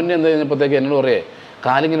ടൂർണമെന്റ് എന്ത് കഴിഞ്ഞപ്പോഴത്തേക്ക് എന്നോട് പറയേ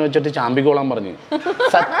കാലിങ്ങനെ വെച്ചിട്ട് ചാമ്പിക്കോളാൻ പറഞ്ഞു.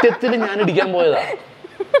 സത്യത്തിൽ ഞാൻ ഇടിക്കാൻ പോയതാ.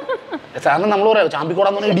 സാറിന് നമ്മൾ പറയാം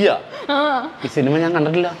ചാമ്പിക്കോളാന്ന് പറഞ്ഞാൽ ഇടിയാ. ഈ സിനിമ ഞാൻ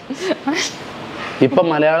കണ്ടിട്ടില്ല. ഇപ്പൊ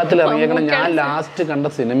മലയാളത്തിൽ ഇറങ്ങിയേക്കണ ഞാൻ ലാസ്റ്റ് കണ്ട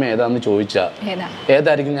സിനിമ ഏതാന്ന് ചോദിച്ചാ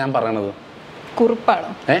ഏതായിരിക്കും ഞാൻ പറയണത്? കുറുപ്പാണോ?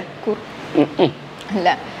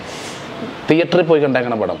 തിയേറ്ററിൽ പോയി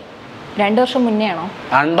കണ്ടേക്കണ പടം 2 വർഷം മുന്നേ ആണോ?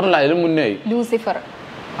 അതിലും മുന്നേ. ലൂസിഫർ.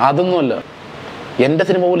 അതൊന്നുമല്ല, എൻ്റെ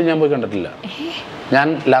സിനിമ പോലും ഞാൻ പോയി കണ്ടിട്ടില്ല. ഞാൻ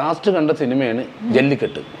ലാസ്റ്റ് കണ്ട സിനിമയാണ്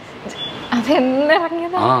ജല്ലിക്കെട്ട്.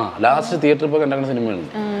 ലാസ്റ്റ് തിയേറ്ററിൽ പോയി കണ്ട സിനിമയാണ്.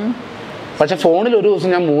 പക്ഷെ ഫോണിൽ ഒരു ദിവസം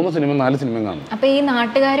ഞാൻ 3 സിനിമ 4 സിനിമ കാണും. അപ്പൊ ഈ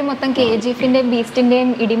നാട്ടുകാർ മൊത്തം KGFന്റെയും ബീസ്റ്റിന്റെയും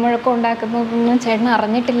ഇടിമുഴക്കം ഉണ്ടാക്കുന്നതൊന്നും ചേട്ടൻ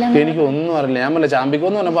അറിഞ്ഞിട്ടില്ല? എനിക്ക് ഒന്നും അറിയില്ല. ഞാൻ പറഞ്ഞ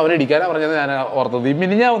ചാമ്പിക്കോന്ന് പറഞ്ഞപ്പോൾ അവരെ ഇടിക്കാനാ പറഞ്ഞത്. ഞാൻ ഓർത്തത് ഈ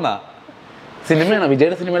മിനിഞ്ഞാവുന്ന സിനിമയാണോ,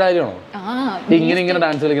 വിജയുടെ സിനിമയുടെ കാര്യമാണോ ഇങ്ങനെ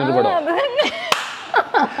ഡാൻസ് കളിക്കുന്ന പടം?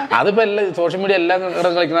 അതിപ്പോ എല്ലാ സോഷ്യൽ മീഡിയ എല്ലാം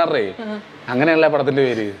കളിക്കണേ. അങ്ങനെയല്ല പടത്തിന്റെ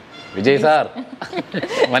പേര്. വിജയ് സാർ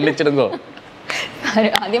മന്നിച്ചിടുങ്കോ.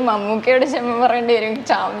 ആദ്യം മമ്മൂക്കയോട് ക്ഷമ പറയേണ്ടി വരും.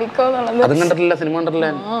 ചാമ്പിക്കോ എന്നുള്ളത് അതും കണ്ടിട്ടില്ല, സിനിമ കണ്ടിട്ടില്ല.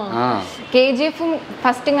 KGFും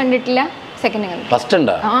ഫസ്റ്റും കണ്ടിട്ടില്ല, സെക്കൻഡും കണ്ടിട്ടില്ല. ഫസ്റ്റ്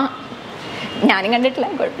ഉണ്ടാ? ഞാനും കണ്ടിട്ടില്ല,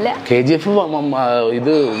 കുഴപ്പമില്ല. KGF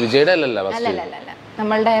ഇത് വിജയുടെ അല്ലല്ല,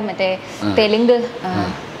 നമ്മളുടെ മറ്റേ തെലുങ്ക്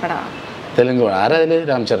പടം. തെലുങ്ക് ആരാ അതില്?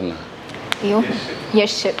 രാംചരൺ? അയ്യോ,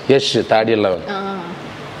 യശ് താടിയുള്ളവൻ.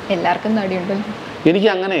 എല്ലാവർക്കും താടിയുണ്ടല്ലോ. എനിക്ക്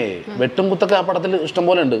അങ്ങനെ വെട്ടും കുത്തൊക്കെ ആ പടത്തിൽ ഇഷ്ടം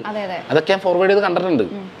പോലെ ഉണ്ട്. അതൊക്കെ ഞാൻ ഫോർവേഡ് ചെയ്ത് കണ്ടിട്ടുണ്ട്.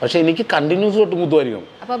 പക്ഷെ എനിക്ക് കണ്ടിന്യൂസ് വെട്ടും കുത്തുമായിരിക്കും.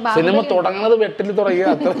 സിനിമ തുടങ്ങുന്നത് വെട്ടിൽ തുടങ്ങിയ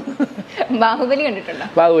അത്ര. ബാഹുബലി കണ്ടിട്ടുണ്ടോ?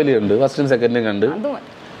 ബാഹുബലി ഉണ്ട്, ഫസ്റ്റും സെക്കൻഡും കണ്ട്.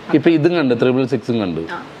 ഇപ്പൊ ഇതും കണ്ട്, 666 കണ്ട്.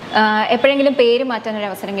 എപ്പോഴെങ്കിലും പേര് മാറ്റാൻ ഒരു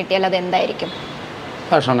അവസരം കിട്ടിയാൽ അത് എന്തായിരിക്കും?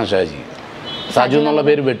 പാഷാണം ഷാജി. സജു എന്നുള്ള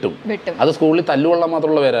പേര് വെട്ടും. അത് സ്കൂളിൽ തല്ലുകൊള്ളാൻ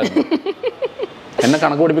മാത്രമുള്ള പേരായിരുന്നു. എന്നെ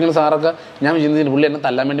കണക്ക് പഠിപ്പിക്കുന്ന സാറൊക്കെ ഞാൻ ചിന്തിച്ചിട്ട് പുള്ളി എന്നെ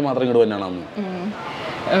തല്ലാൻ വേണ്ടി മാത്രം ഇങ്ങോട്ട് തന്നെയാണെന്ന്.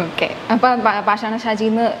 ഓക്കെ, അപ്പൊ പാഷാണം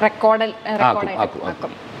ഷാജിന്ന് റെക്കോർഡ്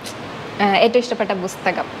ആക്കും. ഏറ്റവും ഇഷ്ടപ്പെട്ട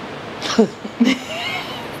പുസ്തകം?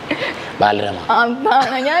 ബാലരമ.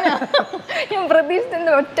 അതാണ് ഞാൻ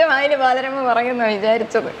പ്രതീക്ഷിച്ച ഒറ്റ വായന ബാലരമ പറയുന്ന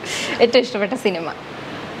വിചാരിച്ചത്. ഏറ്റവും ഇഷ്ടപ്പെട്ട സിനിമ?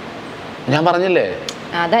 ഞാൻ പറഞ്ഞില്ലേ,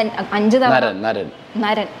 അത് 5 തവണ.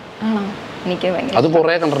 നരൻ ആണോ? എനിക്ക് അത്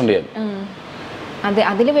കുറേ കണ്ടിട്ടുണ്ട് ഞാൻ.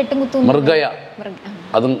 അതില് വെട്ടും കുത്തും. മൃഗയ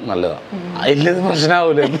അതും നല്ലതാ.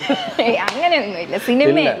 പ്രശ്നമാവൂല. അങ്ങനെയൊന്നുമില്ല,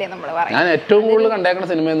 സിനിമയല്ലേ നമ്മള് പറയുന്നത്. ഞാൻ ഏറ്റവും കൂടുതൽ കണ്ടേക്കുന്ന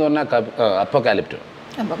സിനിമ എന്ന് പറഞ്ഞാൽ അപ്പോകാലിപ്റ്റോ.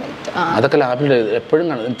 അതൊക്കെ ലാഭില്ല, എപ്പോഴും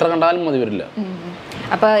ഇത്ര കണ്ടാലും മതി വരില്ല.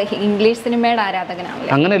 അപ്പൊ ഇംഗ്ലീഷ് സിനിമയുടെ ആരാധകനാണല്ലേ?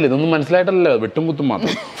 അങ്ങനെയല്ലേ, ഇതൊന്നും മനസ്സിലായിട്ടല്ലോ, വെട്ടും കുത്തും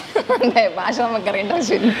മാത്രം. ഭാഷ നമുക്ക് അറിയേണ്ട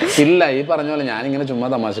ആവശ്യമില്ല. ഇല്ല, ഈ പറഞ്ഞ പോലെ ഞാനിങ്ങനെ ചുമ്മാ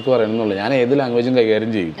തമാശക്ക് പറയുന്നുള്ളൂ. ഞാൻ ഏത് ലാംഗ്വേജും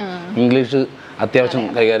കൈകാര്യം ചെയ്യും. ഇംഗ്ലീഷ് അത്യാവശ്യം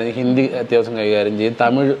കൈകാര്യം ചെയ്യും, ഹിന്ദി അത്യാവശ്യം കൈകാര്യം ചെയ്യും,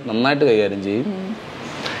 തമിഴ് നന്നായിട്ട് കൈകാര്യം ചെയ്യും.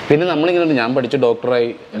 പിന്നെ നമ്മളിങ്ങനെ, ഞാൻ പഠിച്ച ഡോക്ടറായി,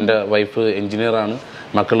 എൻ്റെ വൈഫ് എഞ്ചിനീയറാണ്,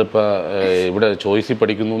 മക്കളിപ്പോൾ ഇവിടെ ചോയ്സിൽ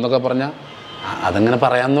പഠിക്കുന്നു എന്നൊക്കെ പറഞ്ഞാൽ അതങ്ങനെ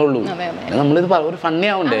പറയാന്നുള്ളൂ. നമ്മളിത് ഒരു ഫണ്ണി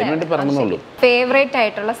ആവണ്ടേ, അതിന് വേണ്ടി പറഞ്ഞുള്ളൂ. ഫേവറേറ്റ്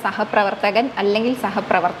ആയിട്ടുള്ള സഹപ്രവർത്തകൻ അല്ലെങ്കിൽ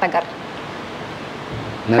സഹപ്രവർത്തകർ?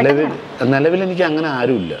 നിലവിൽ എനിക്ക് അങ്ങനെ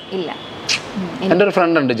ആരുമില്ല. എൻ്റെ ഒരു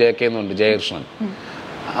ഫ്രണ്ട് ഉണ്ട്, JK എന്നുണ്ട്, ജയകൃഷ്ണൻ.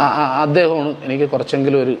 അദ്ദേഹമാണ് എനിക്ക്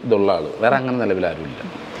കുറച്ചെങ്കിലും ഒരു ഇതുള്ള ആള്. വേറെ അങ്ങനെ നിലവിൽ ആരുമില്ല.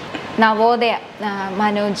 നവോദയ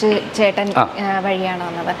മനോജ് ചേട്ടൻ വഴിയാണ്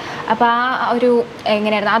വന്നത്. അപ്പൊ ആ ഒരു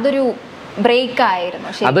എങ്ങനെയായിരുന്നു? അതൊരു ബ്രേക്ക് ആയിരുന്നു.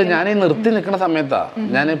 അത് ഞാൻ നിർത്തി നിൽക്കുന്ന സമയത്താണ്,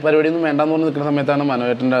 ഞാൻ പരിപാടിയൊന്നും വേണ്ടാന്ന് പറഞ്ഞ് നിൽക്കുന്ന സമയത്താണ്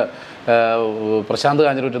മനോജേട്ടൻ്റെ പ്രശാന്ത്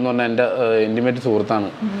കാഞ്ഞിരൂറ്റ് എന്ന് പറഞ്ഞാൽ എൻ്റെ ഇൻറ്റിമേറ്റ് സുഹൃത്താണ്.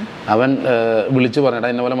 അവൻ വിളിച്ച് പറഞ്ഞിട്ട്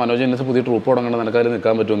എന്നെ പോലെ മനോജ് എന്നെ പുതിയ ട്രൂപ്പ് തുടങ്ങണം, നിനക്ക് അതിൽ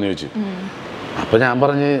നിൽക്കാൻ പറ്റുമെന്ന് ചോദിച്ചു. അപ്പോൾ ഞാൻ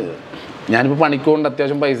പറഞ്ഞ് ഞാനിപ്പോൾ പണിക്കൊണ്ട്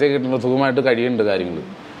അത്യാവശ്യം പൈസ കിട്ടുമ്പോൾ സുഖമായിട്ട് കഴിയുന്നുണ്ട് കാര്യങ്ങൾ.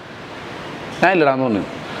 ഞാൻ ഇല്ലടാന്ന് പറഞ്ഞു.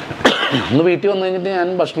 അന്ന് വീട്ടിൽ വന്നു കഴിഞ്ഞിട്ട് ഞാൻ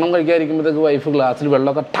ഭക്ഷണം കഴിക്കാതിരിക്കുമ്പോഴത്തേക്ക് വൈഫ് ഗ്ലാസ്സിൽ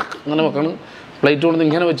വെള്ളമൊക്കെ ടക്ക് അങ്ങനെ വെക്കണം, പ്ലേറ്റ് കൊണ്ട്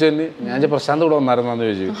ഇങ്ങനെ വെച്ച് തന്നെ. ഞാൻ പ്രശാന്ത് ഇവിടെ വന്നായിരുന്നാന്ന്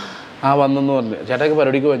ചോദിച്ചു. വന്നെന്ന് പറഞ്ഞു. ചേട്ടാക്ക്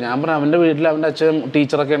പരിപാടിക്ക് പോയി. ഞാൻ പറഞ്ഞു അവൻ്റെ വീട്ടിൽ അവൻ്റെ അച്ഛൻ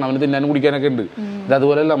ടീച്ചറൊക്കെയാണ്, അവന് തിന്നാനും കുടിക്കാനൊക്കെ ഉണ്ട്. ഇത്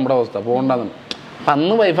അതുപോലെയല്ല നമ്മുടെ അവസ്ഥ, പോകണ്ടെന്ന്. അപ്പം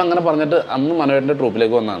അന്ന് വൈഫ് അങ്ങനെ പറഞ്ഞിട്ട് അന്ന് മനോഹരൻ്റെ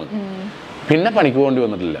ട്രൂപ്പിലേക്ക് വന്നതാണ്. പിന്നെ പണിക്ക് പോകേണ്ടി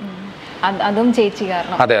വന്നിട്ടില്ല. അതും ചേച്ചി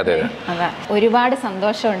കാരണം. അതെ അതെ അതെ. ഒരുപാട്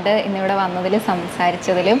സന്തോഷമുണ്ട് ഇന്നിവിടെ വന്നതിലും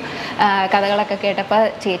സംസാരിച്ചതിലും. കഥകളൊക്കെ കേട്ടപ്പോൾ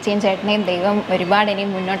ചേച്ചിയും ചേട്ടനെയും ദൈവം ഒരുപാട്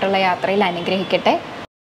ഇനിയും മുന്നോട്ടുള്ള യാത്രയിൽ അനുഗ്രഹിക്കട്ടെ.